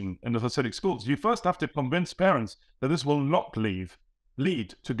education in the Hasidic schools, you first have to convince parents that this will not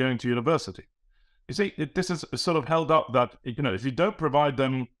lead to going to university. You see, this is sort of held up that, if you don't provide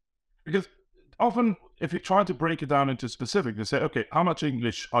them, because often if you try to break it down into specific, they say, okay, how much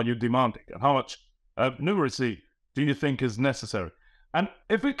English are you demanding? And how much numeracy do you think is necessary? And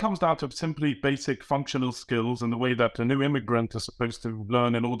if it comes down to simply basic functional skills and the way that a new immigrant is supposed to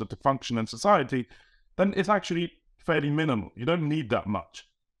learn in order to function in society, then it's actually fairly minimal. You don't need that much.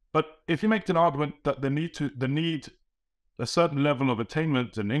 But if you make an argument that they need a certain level of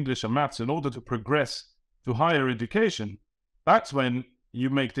attainment in English and maths in order to progress to higher education, that's when you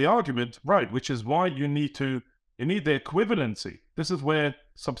make the argument, right, which is why you need the equivalency. This is where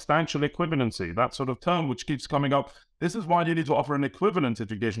substantial equivalency, that sort of term which keeps coming up, this is why you need to offer an equivalent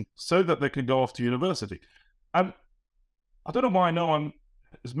education so that they can go off to university. And I don't know why no one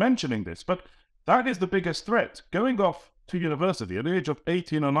is mentioning this, but that is the biggest threat. Going off to university at the age of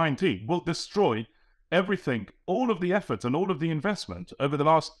 18 or 19 will destroy everything, all of the effort and all of the investment over the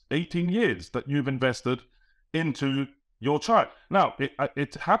last 18 years that you've invested into your child. Now,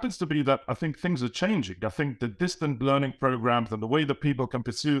 it happens to be that I think things are changing. I think the distant learning programs and the way that people can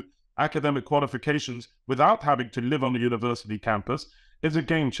pursue academic qualifications without having to live on the university campus is a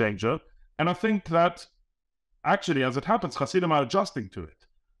game changer. And I think that actually, as it happens, Hasidim are adjusting to it.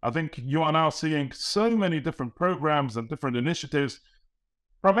 I think you are now seeing so many different programs and different initiatives,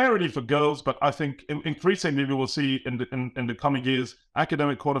 primarily for girls, but I think increasingly we will see in the coming years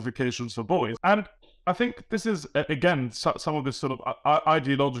academic qualifications for boys. And I think this is, again, some of this sort of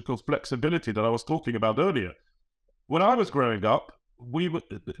ideological flexibility that I was talking about earlier. When I was growing up,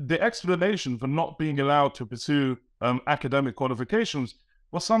 the explanation for not being allowed to pursue academic qualifications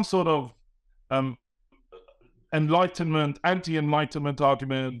was some sort of enlightenment, anti-enlightenment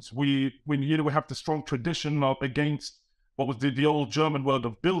arguments. We have the strong tradition of against what was the old German word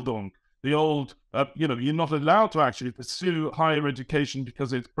of Bildung, the old, you're not allowed to actually pursue higher education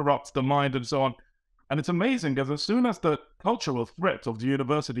because it corrupts the mind and so on. And it's amazing, because as soon as the cultural threat of the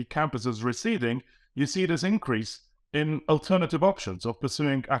university campus is receding, you see this increase in alternative options of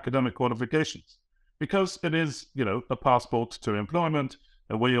pursuing academic qualifications, because it is, a passport to employment,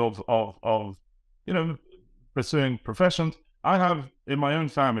 a way of pursuing professions. I have in my own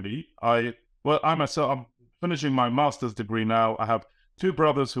family, I myself, I'm finishing my master's degree now. I have two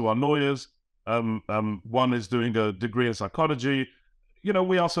brothers who are lawyers. One is doing a degree in psychology.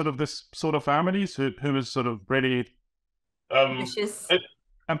 We are sort of this sort of families who is sort of really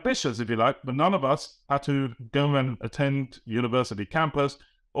ambitious, if you like, but none of us had to go and attend university campus,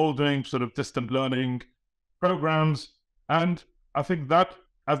 all doing sort of distant learning programs. And I think that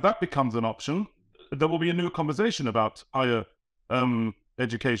as that becomes an option, there will be a new conversation about higher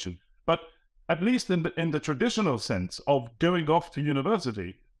education. But at least in the traditional sense of going off to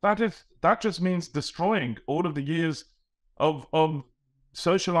university, that just means destroying all of the years of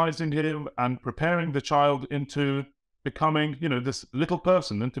socializing him and preparing the child into becoming, this little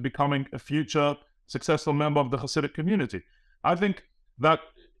person, into becoming a future successful member of the Hasidic community. I think that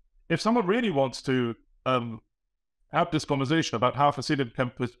if someone really wants to have this conversation about how Hasidim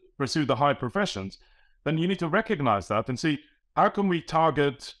can pursue the high professions, then you need to recognize that and see, how can we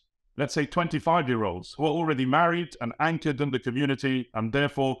target, let's say, 25-year-olds who are already married and anchored in the community and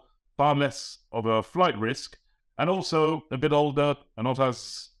therefore far less of a flight risk, and also a bit older and not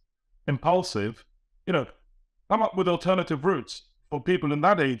as impulsive, come up with alternative routes for people in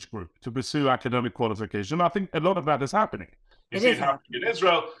that age group to pursue academic qualification. I think a lot of that is happening. You see it happening in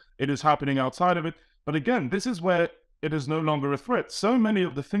Israel, it is happening outside of it. But again, this is where it is no longer a threat. So many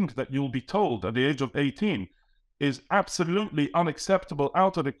of the things that you'll be told at the age of 18 is absolutely unacceptable,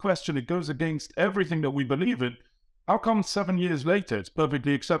 out of the question. It goes against everything that we believe in. How come 7 years later it's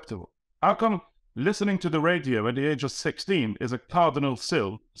perfectly acceptable? How come listening to the radio at the age of 16 is a cardinal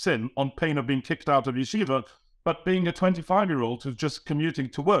sin on pain of being kicked out of yeshiva, but being a 25-year-old who's just commuting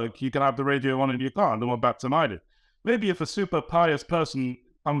to work, you can have the radio on in your car and no one bats an eyelid? Maybe if a super pious person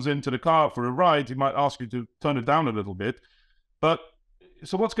comes into the car for a ride, he might ask you to turn it down a little bit. But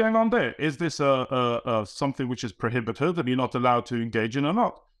so what's going on there? Is this something which is prohibited and you're not allowed to engage in or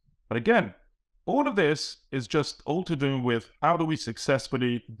not? But again, all of this is just all to do with how do we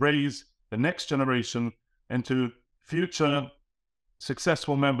successfully raise the next generation into future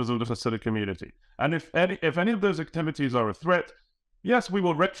successful members of the Hasidic community. And if any of those activities are a threat, yes, we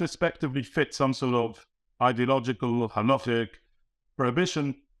will retrospectively fit some sort of ideological, halachic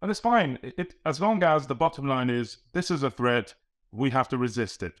prohibition, and it's fine. As long as the bottom line is, this is a threat, we have to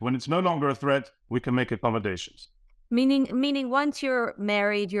resist it. When it's no longer a threat, we can make accommodations. Meaning once you're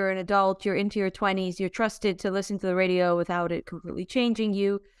married, you're an adult, you're into your 20s, you're trusted to listen to the radio without it completely changing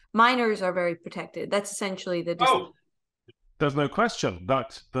you. Minors are very protected. That's essentially the decision. Oh, there's no question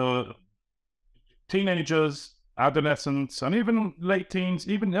that the teenagers, adolescents, and even late teens,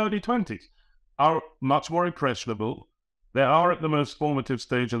 even early 20s, are much more impressionable. They are at the most formative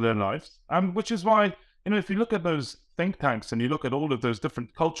stage of their lives, and which is why, if you look at those think tanks and you look at all of those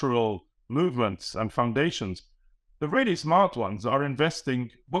different cultural movements and foundations, the really smart ones are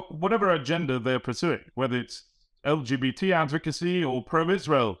investing whatever agenda they're pursuing, whether it's LGBT advocacy or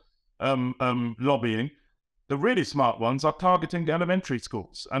pro-Israel lobbying. The really smart ones are targeting elementary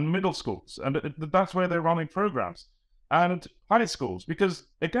schools and middle schools, and that's where they're running programs, and high schools, because,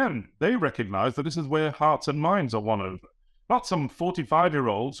 again, they recognize that this is where hearts and minds are won over. Not some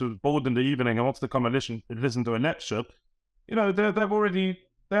 45-year-olds who's bored in the evening and wants to come and listen to a lecture. They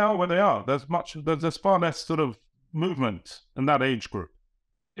are where they are. There's far less sort of movement in that age group.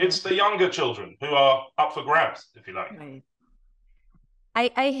 It's the younger children who are up for grabs, if you like. Right.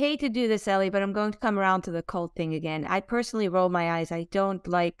 I hate to do this, Eli, but I'm going to come around to the cult thing again. I personally roll my eyes. I don't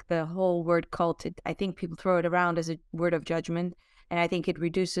like the whole word cult. I think people throw it around as a word of judgment, and I think it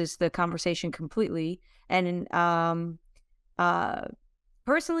reduces the conversation completely. And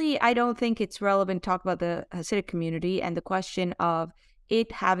personally, I don't think it's relevant to talk about the Hasidic community and the question of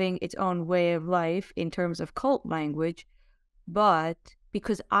it having its own way of life in terms of cult language. But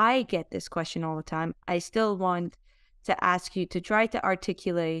because I get this question all the time, I still want to ask you to try to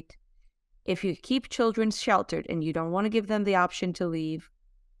articulate, if you keep children sheltered and you don't want to give them the option to leave,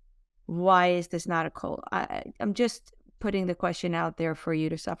 why is this not a cult? I'm just putting the question out there for you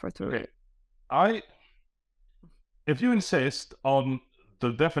to suffer through it. If you insist on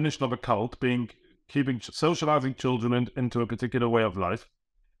the definition of a cult being socializing children into a particular way of life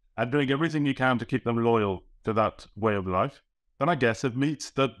and doing everything you can to keep them loyal to that way of life, then I guess it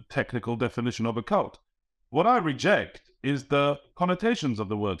meets the technical definition of a cult. What I reject is the connotations of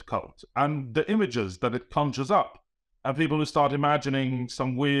the word cult and the images that it conjures up, and people who start imagining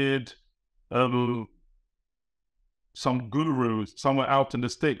some weird, some guru somewhere out in the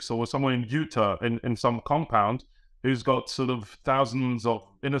sticks or somewhere in Utah in some compound who's got sort of thousands of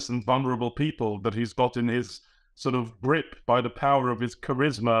innocent, vulnerable people that he's got in his sort of grip by the power of his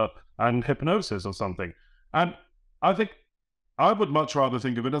charisma and hypnosis or something. And I think I would much rather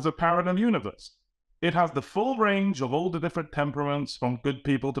think of it as a parallel universe. It has the full range of all the different temperaments, from good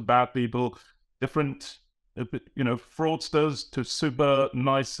people to bad people, different, fraudsters to super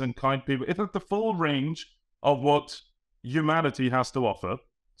nice and kind people. It has the full range of what humanity has to offer.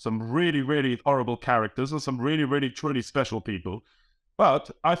 Some really, really horrible characters and some really, really, truly special people. But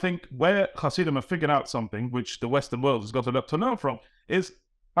I think where Hasidim have figured out something, which the Western world has got a lot to learn from, is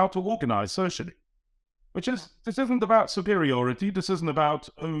how to organize socially. This isn't about superiority. This is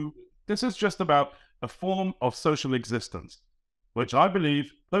just about a form of social existence, which I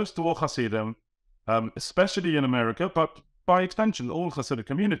believe close to all Hasidim, especially in America, but by extension, all Hasidic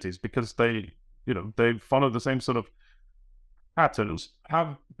communities, because they follow the same sort of patterns,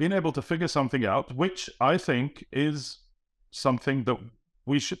 have been able to figure something out, which I think is something that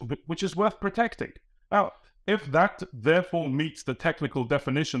which is worth protecting. Now, if that therefore meets the technical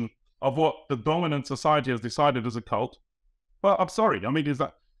definition of what the dominant society has decided as a cult, well, I'm sorry.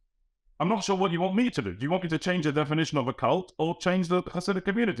 I'm not sure what you want me to do. Do you want me to change the definition of a cult or change the Hasidic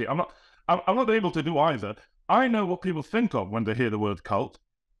community? I'm not able to do either. I know what people think of when they hear the word cult,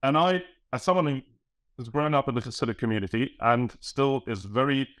 and I, as someone who has grown up in the Hasidic community and still is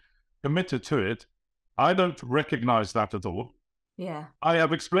very committed to it, I don't recognize that at all. Yeah. I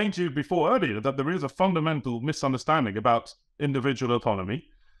have explained to you before earlier that there is a fundamental misunderstanding about individual autonomy.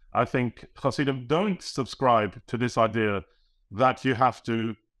 I think Hasidim don't subscribe to this idea that you have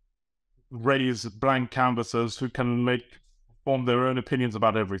to raise blank canvases who can form their own opinions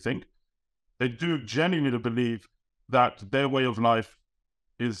about everything. They do genuinely believe that their way of life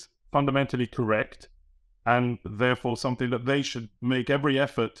is fundamentally correct, and therefore something that they should make every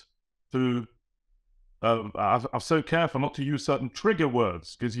effort to. I'm so careful not to use certain trigger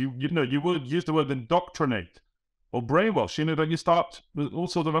words, because you would use the word indoctrinate or brainwash. That you start all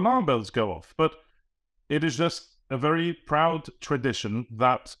sorts of alarm bells go off. But it is just a very proud tradition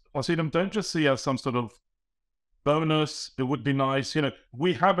that Hasidim don't just see as some sort of bonus. It would be nice,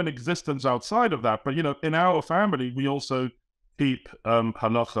 we have an existence outside of that, but in our family we also keep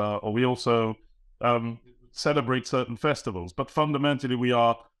halacha, or we also celebrate certain festivals. But fundamentally, we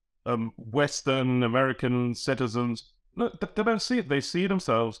are Western American citizens. No, they don't see it. They see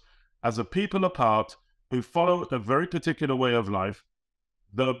themselves as a people apart who follow a very particular way of life.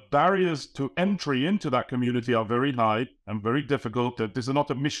 The barriers to entry into that community are very high and very difficult. This is not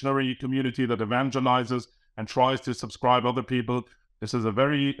a missionary community that evangelizes and tries to subscribe other people. This is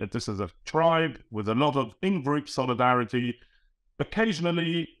a tribe with a lot of in-group solidarity,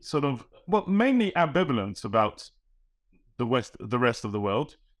 occasionally mainly ambivalence about the rest of the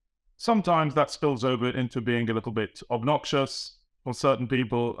world. Sometimes that spills over into being a little bit obnoxious for certain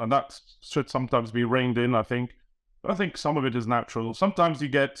people, and that should sometimes be reined in, I think. I think some of it is natural. Sometimes you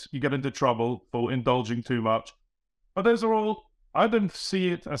get into trouble for indulging too much. But those are all, I don't see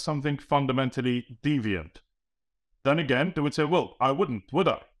it as something fundamentally deviant. Then again, they would say, well, I wouldn't, would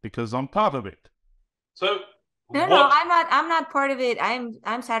I? Because I'm part of it. So no, I'm not part of it.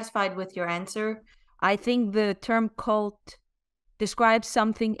 I'm satisfied with your answer. I think the term cult describes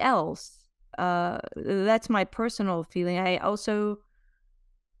something else. That's my personal feeling. I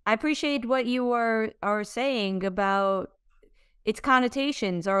appreciate what you are saying about its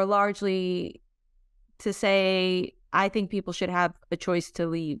connotations are largely to say, I think people should have a choice to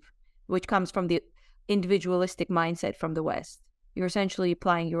leave, which comes from the individualistic mindset from the West. You're essentially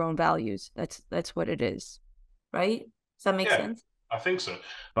applying your own values. That's what it is. Right? Does that make sense? I think so.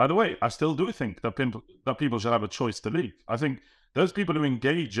 By the way, I still do think that people should have a choice to leave. I think those people who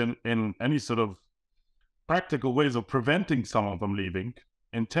engage in any sort of practical ways of preventing someone from leaving,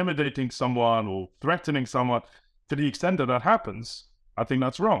 intimidating someone or threatening someone, to the extent that that happens, I think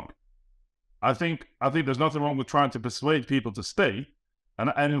that's wrong. I think there's nothing wrong with trying to persuade people to stay.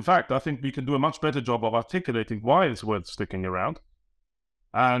 And in fact, I think we can do a much better job of articulating why it's worth sticking around.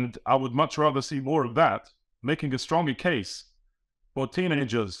 And I would much rather see more of that, making a stronger case for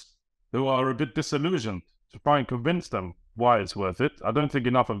teenagers who are a bit disillusioned, to try and convince them why it's worth it. I don't think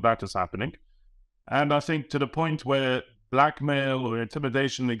enough of that is happening. And I think to the point where blackmail or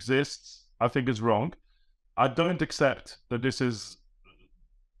intimidation exists, I think is wrong. I don't accept that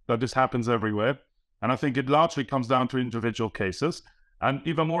this happens everywhere. And I think it largely comes down to individual cases. And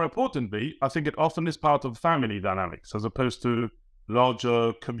even more importantly, I think it often is part of family dynamics as opposed to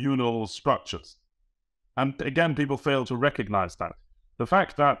larger communal structures. And again, people fail to recognize that. The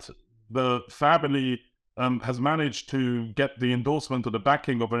fact that the family has managed to get the endorsement or the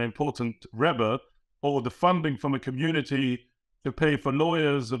backing of an important rebbe, or the funding from a community to pay for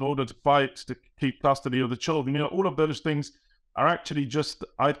lawyers in order to fight to keep custody of the children, all of those things are actually just,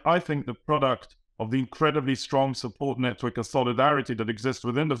 I think, the product of the incredibly strong support network of solidarity that exists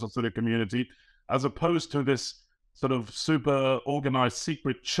within the Hasidic community, as opposed to this sort of super organized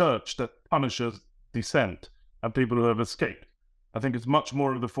secret church that punishes dissent and people who have escaped. I think it's much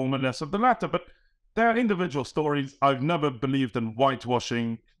more of the former, less of the latter. But there are individual stories. I've never believed in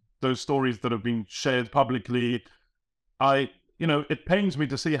whitewashing those stories that have been shared publicly. It pains me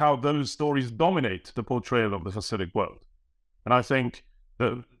to see how those stories dominate the portrayal of the Hasidic world. And I think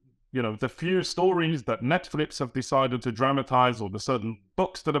that, the few stories that Netflix have decided to dramatize, or the certain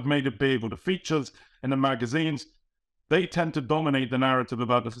books that have made it big, or the features in the magazines, they tend to dominate the narrative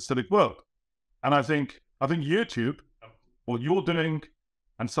about the Hasidic world. And I think YouTube, what you're doing,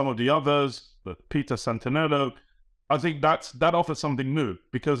 and some of the others, Peter Santinello, I think that offers something new,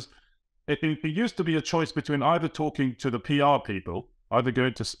 because it used to be a choice between either talking to the PR people, either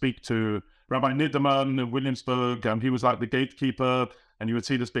going to speak to Rabbi Niederman in Williamsburg, and he was like the gatekeeper, and you would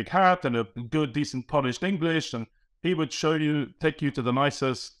see this big hat and a good, decent, polished English, and he would take you to the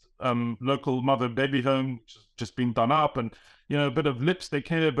nicest local mother-baby home, which has just been done up, and a bit of lipstick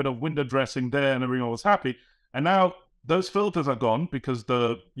here, a bit of window dressing there, and everyone was happy. And now those filters are gone because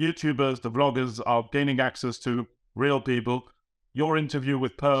the YouTubers, the vloggers are gaining access to real people. Your interview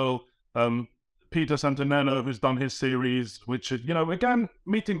with Pearl, Peter Santanello, who's done his series, which is, again,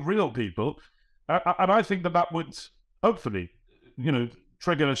 meeting real people. And I think that would hopefully,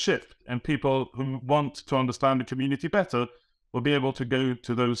 trigger a shift, and people who want to understand the community better will be able to go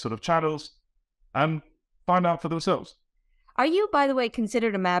to those sort of channels and find out for themselves. Are you, by the way,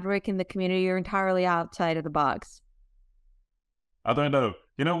 considered a maverick in the community? You're entirely outside of the box. I don't know.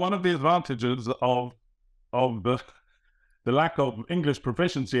 One of the advantages of the lack of English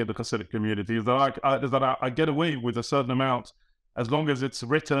proficiency in the Hasidic community is that I get away with a certain amount as long as it's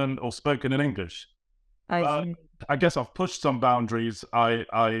written or spoken in English. I guess I've pushed some boundaries.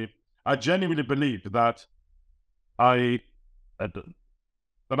 I genuinely believe that I'm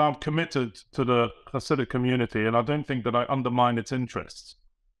committed to the Hasidic community, and I don't think that I undermine its interests.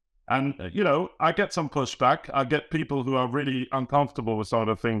 And, I get some pushback. I get people who are really uncomfortable with some of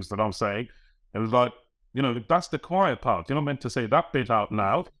the things that I'm saying. It was like, that's the quiet part. You're not meant to say that bit out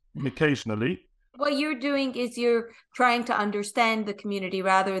loud, occasionally. What you're doing is you're trying to understand the community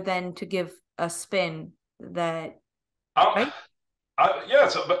rather than to give a spin that... right?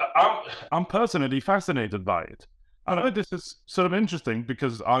 Yes, but I'm personally fascinated by it. I know this is sort of interesting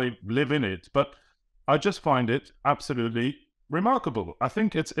because I live in it, but I just find it absolutely remarkable. I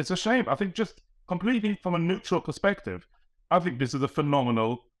think it's a shame. I think, just completely from a neutral perspective, I think this is a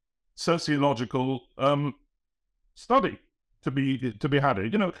phenomenal sociological study to be had.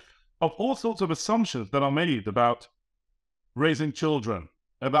 Of all sorts of assumptions that are made about raising children,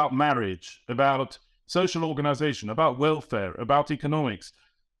 about marriage, about social organization, about welfare, about economics,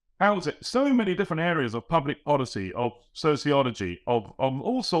 housing, so many different areas of public policy, of sociology, of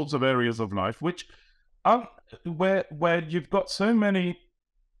all sorts of areas of life, which are where you've got so many,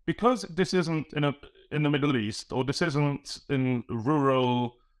 because this isn't in the Middle East, or this isn't in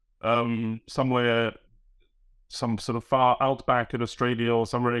rural somewhere, some sort of far outback in Australia or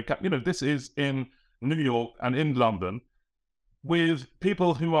somewhere, this is in New York and in London, with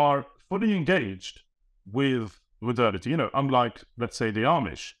people who are fully engaged with modernity, unlike, let's say, the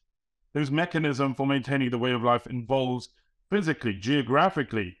Amish, whose mechanism for maintaining the way of life involves physically,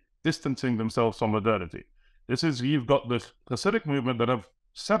 geographically distancing themselves from modernity. You've got the Hasidic movement that have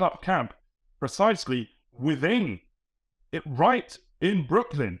set up camp precisely within it, right in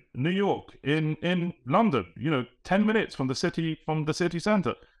Brooklyn, New York, in London, 10 minutes from the city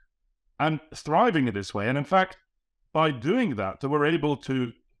center, and thriving in this way. And in fact, by doing that, they were able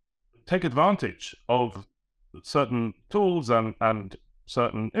to take advantage of certain tools and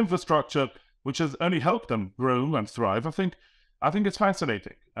certain infrastructure, which has only helped them grow and thrive. I think it's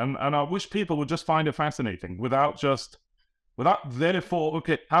fascinating, and I wish people would just find it fascinating without therefore,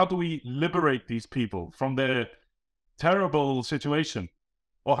 okay, how do we liberate these people from their terrible situation,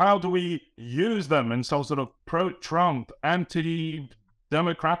 or how do we use them in some sort of pro-Trump,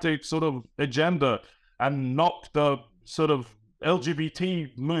 anti-democratic sort of agenda and knock the sort of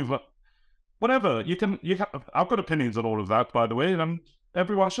LGBT movement, whatever. I've got opinions on all of that, by the way, and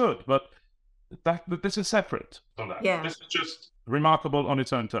everyone should, but this is separate from that. Yeah. This is just remarkable on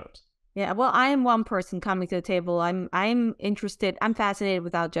its own terms. Yeah, well, I am one person coming to the table. I'm interested. I'm fascinated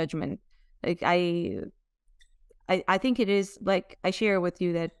without judgment. Like I think it is, like, I share with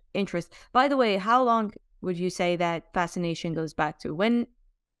you that interest. By the way, how long would you say that fascination goes back to? When?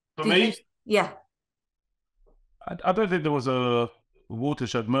 For me? Yeah. I don't think there was a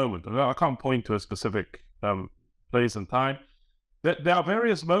watershed moment. I can't point to a specific place and time. There are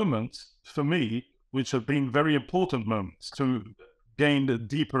various moments for me which have been very important moments to gain a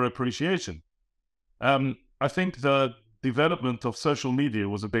deeper appreciation. I think the development of social media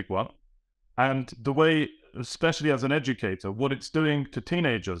was a big one, and the way, especially as an educator, what it's doing to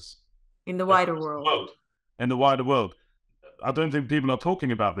teenagers in the wider world. In the wider world. I don't think people are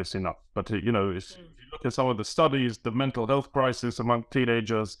talking about this enough, but if you look at some of the studies, the mental health crisis among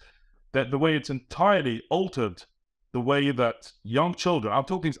teenagers, that the way it's entirely altered the way that young children,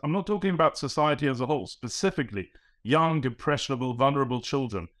 I'm not talking about society as a whole, specifically young, impressionable, vulnerable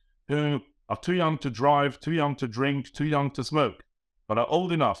children who are too young to drive, too young to drink, too young to smoke, but are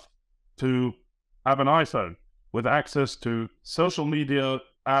old enough to have an iPhone with access to social media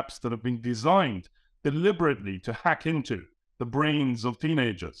apps that have been designed deliberately to hack into the brains of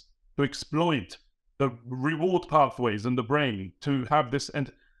teenagers, to exploit the reward pathways in the brain, to have this,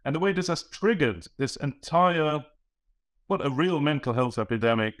 and the way this has triggered this entire, a real mental health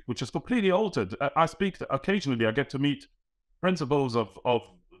epidemic, which is completely altered. Occasionally I get to meet principals of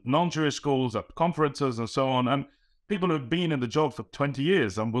non-Jewish schools at conferences and so on, and people who've been in the job for 20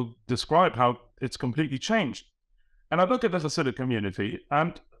 years and will describe how it's completely changed. And I look at the Hasidic community,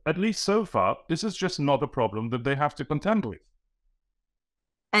 and at least so far, this is just not a problem that they have to contend with.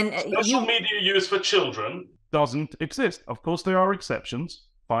 And social media use for children doesn't exist. Of course, there are exceptions,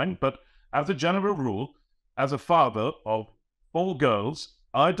 fine, but as a general rule, as a father of 4 girls,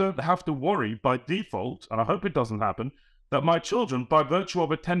 I don't have to worry by default, and I hope it doesn't happen, that my children, by virtue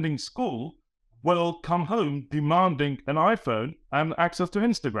of attending school, will come home demanding an iPhone and access to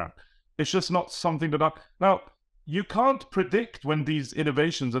Instagram. It's just not something that Now, you can't predict when these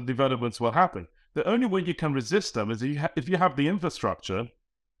innovations and developments will happen. The only way you can resist them is if you have the infrastructure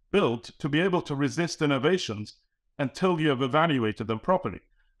built to be able to resist innovations until you have evaluated them properly.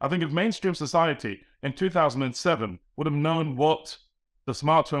 I think if mainstream society in 2007 would have known what the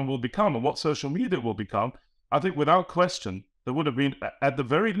smartphone will become and what social media will become, I think without question, there would have been, at the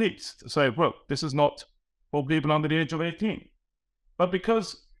very least, say, well, this is not for people under the age of 18. But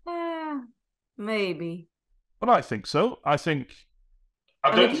because... maybe. Well, I think so. I think...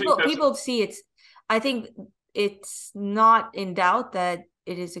 people see it. I think it's not in doubt that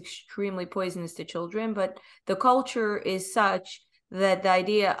it is extremely poisonous to children, but the culture is such that the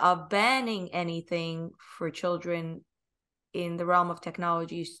idea of banning anything for children in the realm of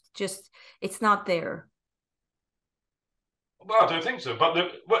technology is just, it's not there. Well, I don't think so, but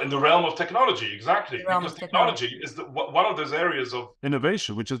in the realm of technology, exactly, because technology is one of those areas of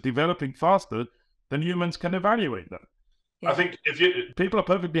innovation which is developing faster than humans can evaluate them. Yeah. I think people are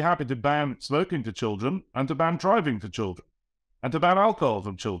perfectly happy to ban smoking to children and to ban driving to children and to ban alcohol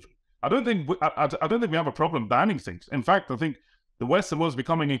from children. I don't think we have a problem banning things. In fact, I think the Western world is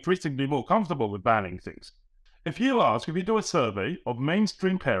becoming increasingly more comfortable with banning things. If you do a survey of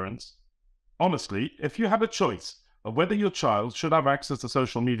mainstream parents, honestly, if you had a choice of whether your child should have access to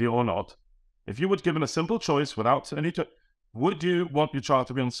social media or not, if you were given a simple choice without any... would you want your child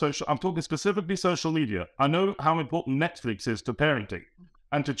to be on social... I'm talking specifically social media. I know how important Netflix is to parenting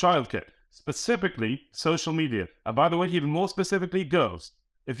and to childcare. Specifically, social media. And by the way, even more specifically, girls.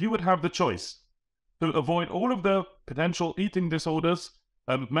 If you would have the choice to avoid all of the potential eating disorders,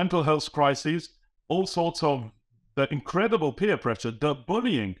 mental health crises, all sorts of the incredible peer pressure, the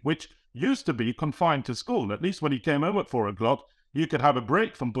bullying, which used to be confined to school. At least when you came home at 4 o'clock, you could have a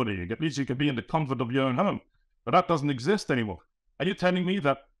break from bullying. At least you could be in the comfort of your own home. But that doesn't exist anymore. Are you telling me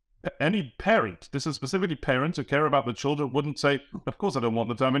that any parent, this is specifically parents who care about the children, wouldn't say, of course I don't want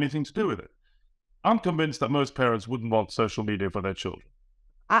them to have anything to do with it? I'm convinced that most parents wouldn't want social media for their children.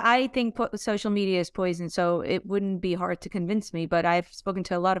 I think social media is poison, so it wouldn't be hard to convince me. But I've spoken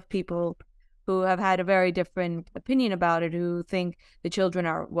to a lot of people who have had a very different opinion about it, who think the children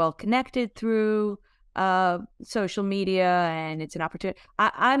are well connected through social media and it's an opportunity.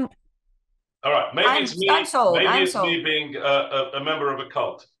 I'm all right, maybe it's me. I'm sold. Maybe it's me being a member of a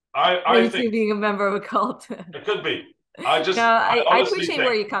cult. I think being a member of a cult. It could be. I appreciate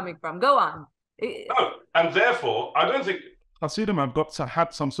where you're coming from. Go on. No, and therefore, I don't think Hasidim have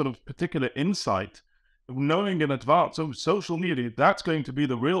had some sort of particular insight, knowing in advance, oh, social media, that's going to be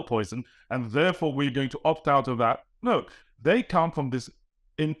the real poison, and therefore we're going to opt out of that. No, they come from this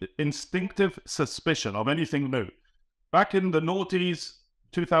instinctive suspicion of anything new. Back in the noughties,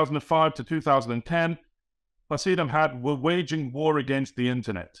 2005 to 2010, Hasidim were waging war against the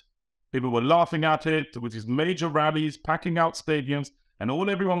internet. People were laughing at it. There was these major rallies, packing out stadiums, and all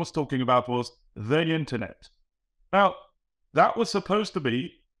everyone was talking about was the internet. Now, that was supposed to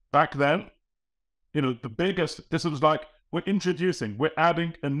be, back then, the biggest... This was like, we're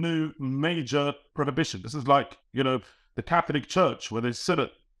adding a new major prohibition. This is like, the Catholic Church, where the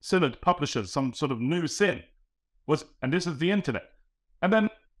synod publishes some sort of new sin. And this is the internet. And then,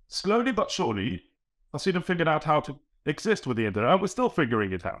 slowly but surely, Hasidim figured out how to exist with the internet. We're still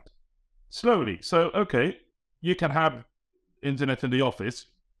figuring it out. Slowly. So, okay, you can have internet in the office.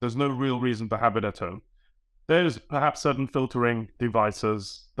 There's no real reason to have it at home. There's perhaps certain filtering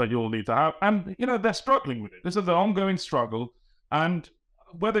devices that you'll need to have. And, they're struggling with it. This is an ongoing struggle. And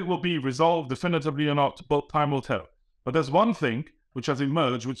whether it will be resolved definitively or not, but time will tell. But there's one thing which has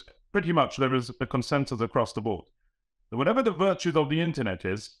emerged, which pretty much there is a consensus across the board. Whatever the virtues of the internet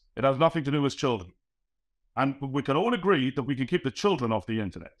is, it has nothing to do with children. And we can all agree that we can keep the children off the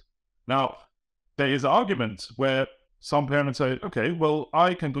internet. Now, there is arguments where some parents say, okay, well,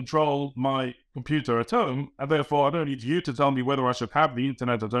 I can control my computer at home, and therefore I don't need you to tell me whether I should have the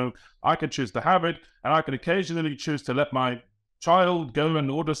internet at home. I can choose to have it, and I can occasionally choose to let my child go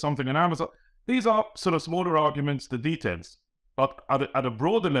and order something on Amazon. These are sort of smaller arguments, the details. But at a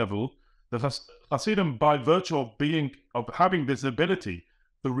broader level, the Hasidim, by virtue of having this ability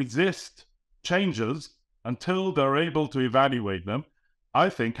to resist changes until they're able to evaluate them, I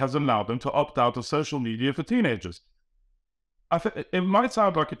think has allowed them to opt out of social media for teenagers. It might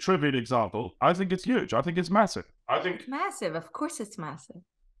sound like a trivial example. I think it's huge. I think it's massive. It's massive. Of course it's massive.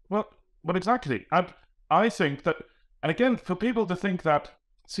 Well, exactly. And I think that, and again, for people to think that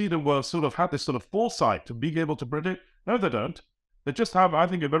Sweden were sort of had this sort of foresight to being able to predict, no, they don't. They just have, I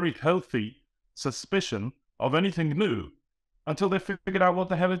think, a very healthy suspicion of anything new until they figured out what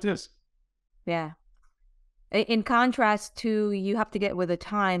the hell it is. Yeah. In contrast to, you have to get with the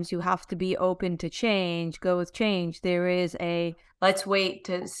times, you have to be open to change, go with change. There is a, let's wait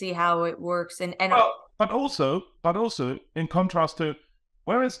to see how it works. And but also in contrast to,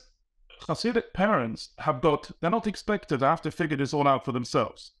 whereas Hasidic parents they're not expected to have to figure this all out for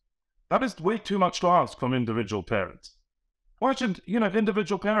themselves. That is way too much to ask from individual parents. Why should,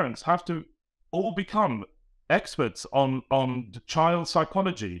 individual parents have to all become experts on child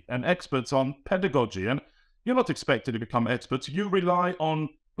psychology and experts on pedagogy? And you're not expected to become experts. You rely on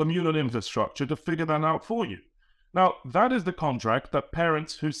communal infrastructure to figure that out for you. Now, that is the contract that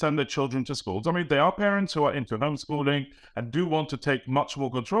parents who send their children to schools, I mean, there are parents who are into homeschooling and do want to take much more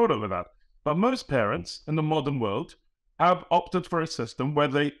control over that. But most parents in the modern world have opted for a system where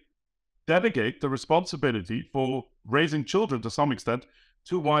they delegate the responsibility for raising children to some extent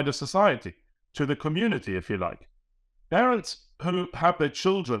to wider society, to the community, if you like. Parents who have their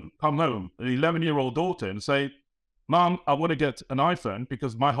children come home, an 11-year-old daughter, and say, "Mom, I want to get an iPhone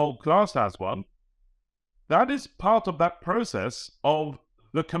because my whole class has one." That is part of that process of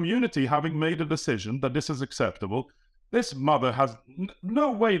the community having made a decision that this is acceptable. This mother has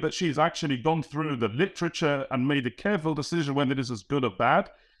no way that she's actually gone through the literature and made a careful decision whether this is good or bad.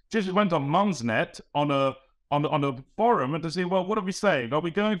 She just went on Mumsnet on a forum and to say, well, what are we saying? Are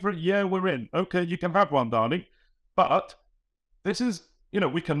we going for it? Yeah, we're in. Okay, you can have one, darling. But this is,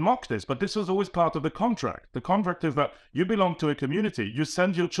 we can mock this, but this was always part of the contract. The contract is that you belong to a community. You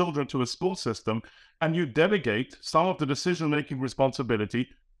send your children to a school system and you delegate some of the decision-making responsibility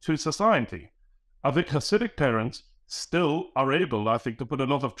to society. I think Hasidic parents still are able, I think, to put a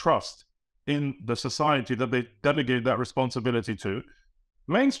lot of trust in the society that they delegate that responsibility to.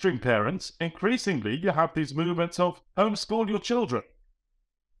 Mainstream parents, increasingly, you have these movements of homeschool your children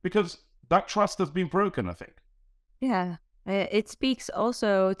because that trust has been broken, I think. Yeah. It speaks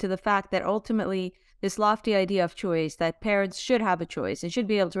also to the fact that ultimately this lofty idea of choice, that parents should have a choice and should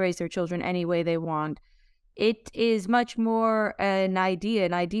be able to raise their children any way they want, it is much more an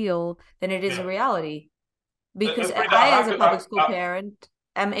ideal than it is a reality. Because I, as a public school parent,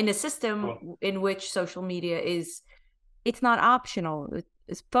 am in a system in which social media is... It's not optional.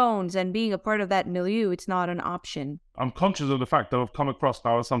 It's phones and being a part of that milieu, it's not an option. I'm conscious of the fact that I've come across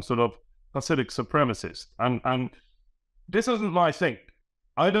now as some sort of Hasidic supremacist. And this isn't my thing.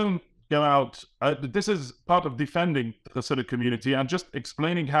 I don't go out... this is part of defending the Hasidic community and just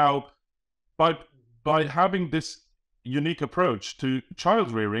explaining how by having this unique approach to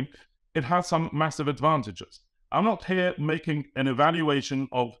child rearing, it has some massive advantages. I'm not here making an evaluation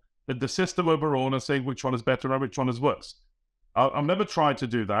of the system overall and saying which one is better and which one is worse. I've never tried to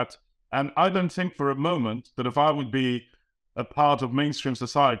do that. And I don't think for a moment that if I would be a part of mainstream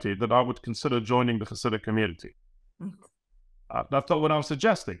society that I would consider joining the Hasidic community. That's not what I'm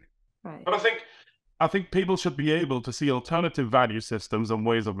suggesting. Right. But I think people should be able to see alternative value systems and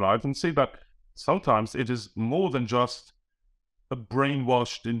ways of life and see that sometimes it is more than just a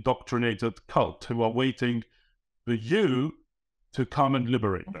brainwashed, indoctrinated cult who are waiting for you to come and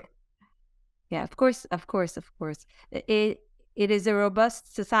liberate them. Yeah, of course. It is a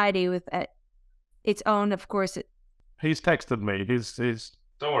robust society with its own, of course. He's texted me. He's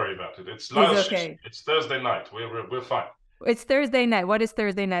don't worry about it. It's okay. It's Thursday night. We're fine. It's Thursday night. What is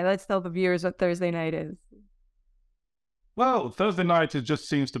Thursday night? Let's tell the viewers what Thursday night is. Well, Thursday night, it just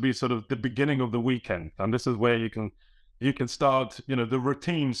seems to be sort of the beginning of the weekend. And this is where you can start, the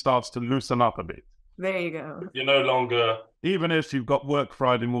routine starts to loosen up a bit. There you go. You're no longer, even if you've got work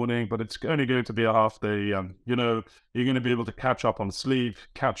Friday morning, but it's only going to be a half day, you're going to be able to catch up on sleep,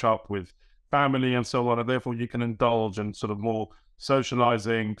 catch up with family and so on. And therefore you can indulge in sort of more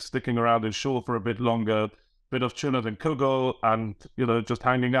socializing, sticking around in shul for a bit longer, bit of chilling and kugel, and, just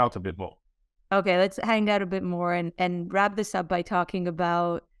hanging out a bit more. Okay, let's hang out a bit more and wrap this up by talking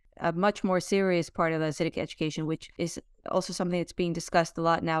about a much more serious part of the Hasidic education, which is also something that's being discussed a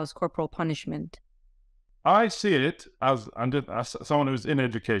lot now, is corporal punishment. I see it as someone who's in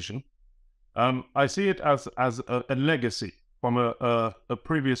education, I see it as a legacy from a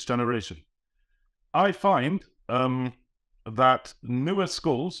previous generation. I find that newer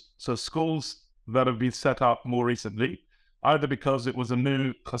schools, so schools that have been set up more recently, either because it was a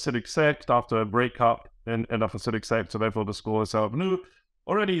new Hasidic sect after a breakup in a Hasidic sect, so therefore the school is set up new.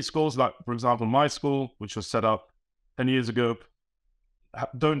 Already schools like, for example, my school, which was set up 10 years ago,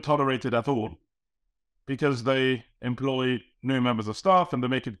 don't tolerate it at all because they employ new members of staff and they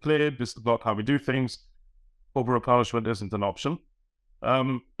make it clear this is not how we do things. Corporal punishment isn't an option.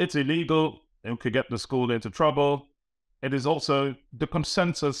 It's illegal. It could get the school into trouble. It is also, the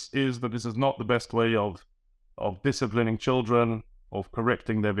consensus is that this is not the best way of disciplining children, of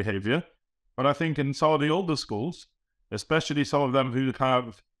correcting their behavior. But I think in some of the older schools, especially some of them who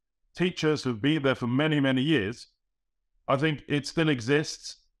have teachers who've been there for many, many years, I think it still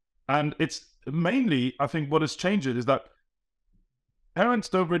exists. And it's mainly, I think what has changed is that parents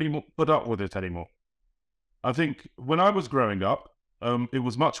don't really put up with it anymore. I think when I was growing up, it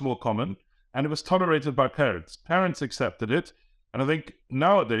was much more common and it was tolerated by parents. Parents accepted it. And I think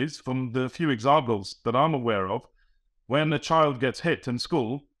nowadays, from the few examples that I'm aware of, when a child gets hit in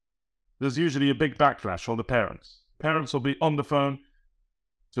school, there's usually a big backlash on the parents. Parents will be on the phone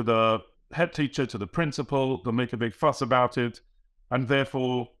to the head teacher, to the principal, they'll make a big fuss about it, and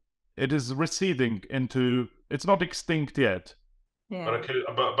therefore it is receding into, it's not extinct yet,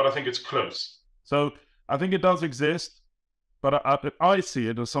 but I think it's close. So I think it does exist, but I see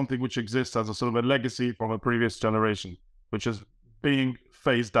it as something which exists as a sort of a legacy from a previous generation, which is being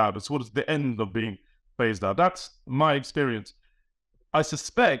phased out. It's towards the end of being phased out. That's my experience. I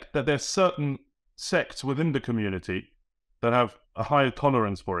suspect that there's certain sects within the community that have a higher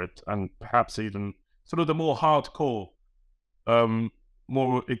tolerance for it, and perhaps even sort of the more hardcore,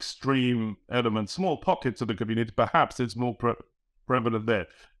 more extreme elements, small pockets of the community, perhaps it's more prevalent there.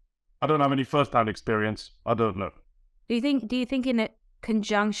 I don't have any first-hand experience. I don't know. Do you think in a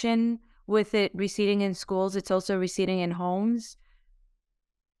conjunction with it receding in schools, it's also receding in homes?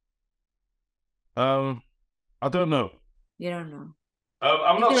 I don't know. You don't know.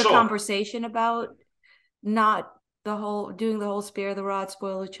 I'm not sure. Is there a conversation about not doing the whole spare the rod,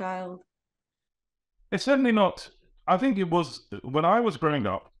 spoil the child? It's certainly not. I think it was when I was growing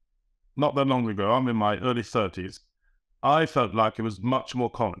up, not that long ago. I'm in my early 30s. I felt like it was much more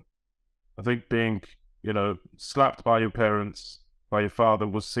common. I think being, slapped by your parents, by your father,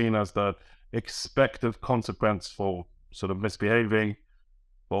 was seen as the expected consequence for sort of misbehaving,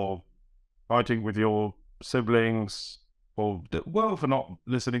 for fighting with your siblings, for not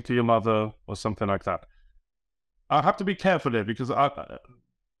listening to your mother or something like that. I have to be careful here because I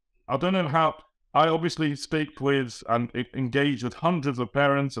don't know how. I obviously speak with and engage with hundreds of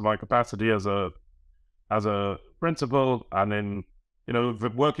parents in my capacity as a principal and in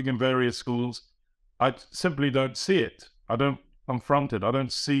working in various schools. I simply don't see it. I don't confront it. I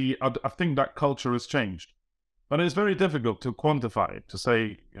don't see. I think that culture has changed, but it's very difficult to quantify it, to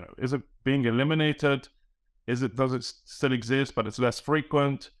say, is it being eliminated? Does it still exist, but it's less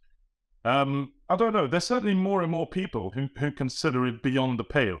frequent? I don't know. There's certainly more and more people who consider it beyond the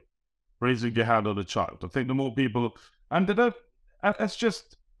pale, raising your hand on a child. I think the more people, and it's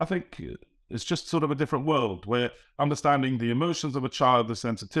just, I think it's just sort of a different world where understanding the emotions of a child, the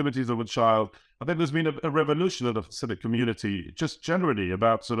sensitivities of a child. I think there's been a revolution in the Hasidic community, just generally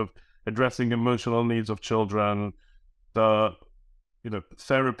about sort of addressing emotional needs of children, the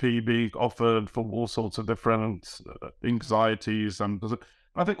therapy being offered for all sorts of different anxieties. And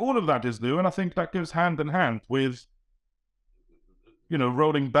I think all of that is new. And I think that goes hand in hand with,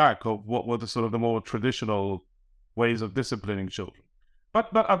 rolling back of what were the sort of the more traditional ways of disciplining children. But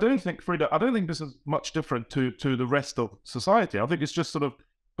I don't think, Frida, this is much different to the rest of society. I think it's just sort of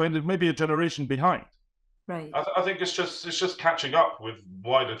maybe a generation behind. Right. I think it's just catching up with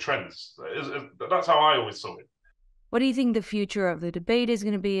wider trends. That's how I always saw it. What do you think the future of the debate is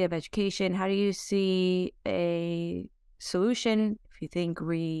going to be, of education? How do you see a solution, if you think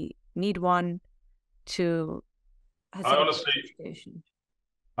we need one, to education?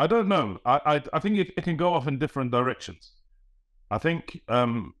 I don't know. I think it can go off in different directions. I think,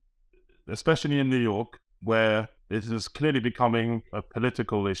 especially in New York, where it is clearly becoming a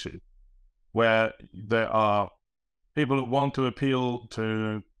political issue, where there are people who want to appeal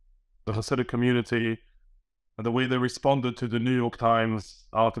to the Hasidic community, and the way they responded to the New York Times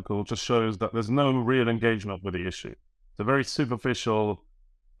article just shows that there's no real engagement with the issue. It's a very superficial,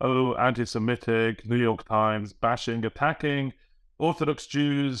 anti-Semitic, New York Times bashing, attacking Orthodox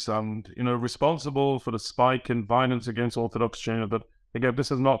Jews and, responsible for the spike in violence against Orthodox Jews. But again, this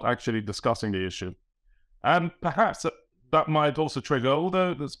is not actually discussing the issue. And perhaps that might also trigger,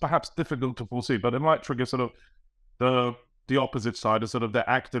 although it's perhaps difficult to foresee, but it might trigger sort of the opposite side, sort of the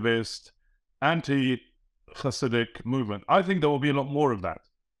activist, anti-Hasidic movement. I think there will be a lot more of that.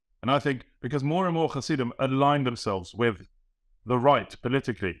 And I think because more and more Hasidim align themselves with the right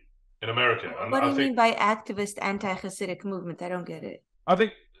politically in America. And what do you mean by activist anti-Hasidic movement? I don't get it. I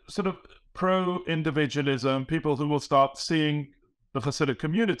think sort of pro-individualism, people who will start seeing the Hasidic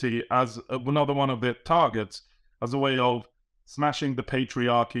community as another one of their targets, as a way of smashing the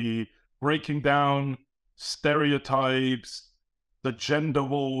patriarchy, breaking down stereotypes, the gender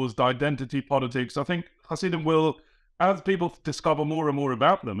wars, the identity politics. I think Hasidim will, as people discover more and more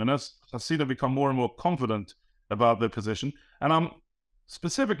about them, and as Hasidim become more and more confident about their position, and I'm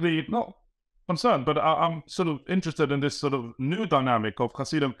specifically not concerned, but I'm sort of interested in this sort of new dynamic of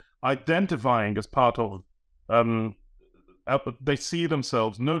Hasidim identifying as part of, they see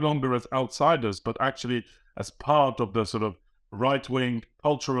themselves no longer as outsiders, but actually as part of the sort of right-wing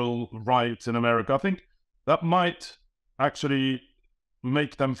cultural right in America. I think that might actually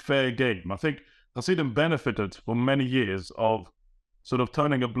make them fair game. I think Hasidim benefited for many years of sort of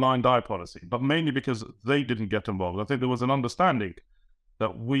turning a blind eye policy, but mainly because they didn't get involved. I think there was an understanding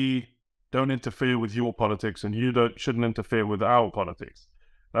that we don't interfere with your politics and you shouldn't interfere with our politics.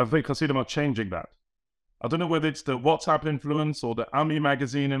 I think Hasidim are changing that. I don't know whether it's the WhatsApp influence or the Ami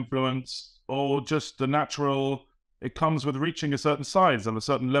Magazine influence or just the natural, it comes with reaching a certain size and a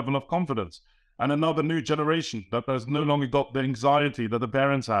certain level of confidence. And another new generation that has no longer got the anxiety that the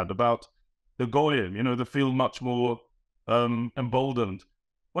parents had about the Goyim, you know, they feel much more emboldened.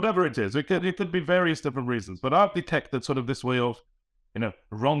 Whatever it is, it could be various different reasons. But I've detected sort of this way of, you know,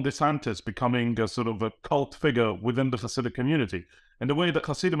 Ron DeSantis becoming a sort of a cult figure within the Hasidic community. And the way that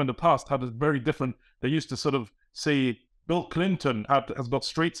Hasidim in the past had a very different, they used to sort of see Bill Clinton has got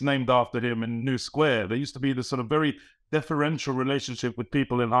streets named after him in New Square. There used to be this sort of very deferential relationship with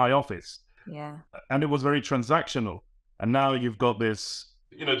people in high office. Yeah. And it was very transactional. And now you've got this,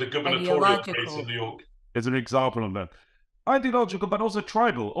 you know, the gubernatorial race in New York is an example of that. Ideological, but also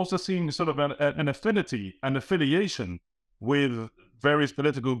tribal, also seeing sort of an affinity and affiliation with various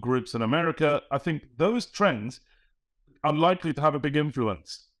political groups in America. I think those trends are likely to have a big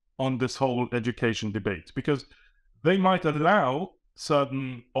influence on this whole education debate, because they might allow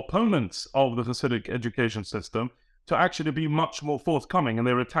certain opponents of the Hasidic education system to actually be much more forthcoming in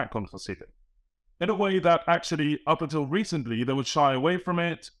their attack on Hasidim, in a way that actually, up until recently, they would shy away from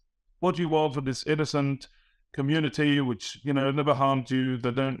it. What do you want for this innocent community which, you know, never harmed you,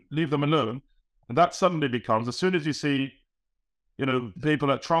 they don't, leave them alone. And that suddenly becomes, as soon as you see, you know,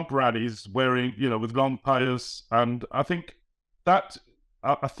 people at Trump rallies wearing, you know, with long payas, and I think that,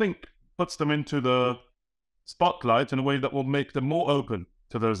 puts them into the spotlight in a way that will make them more open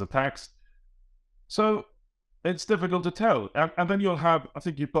to those attacks. So it's difficult to tell. And then you'll have, I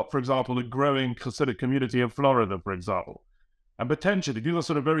think you've got, for example, a growing Hasidic community in Florida, for example. And potentially, these are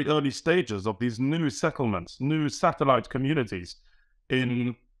sort of very early stages of these new settlements, new satellite communities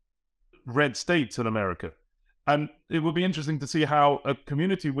in red states in America. And it will be interesting to see how a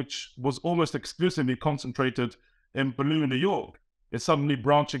community which was almost exclusively concentrated in blue New York is suddenly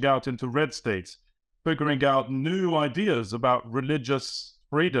branching out into red states, figuring out new ideas about religious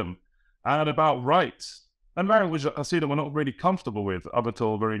freedom and about rights. And language that Hasidim were not really comfortable with up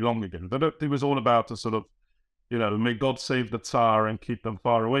until very long ago. It was all about a sort of, you know, may God save the Tsar and keep them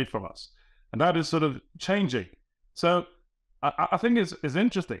far away from us. And that is sort of changing. So I think it's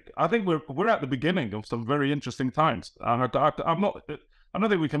interesting. I think we're at the beginning of some very interesting times. I don't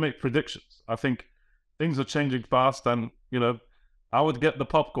think we can make predictions. I think things are changing fast, and, you know, I would get the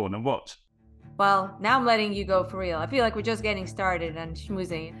popcorn and watch. Well, now I'm letting you go for real. I feel like we're just getting started and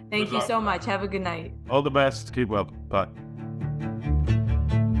schmoozing. Thank you so much. Have a good night. All the best. Keep well. Bye.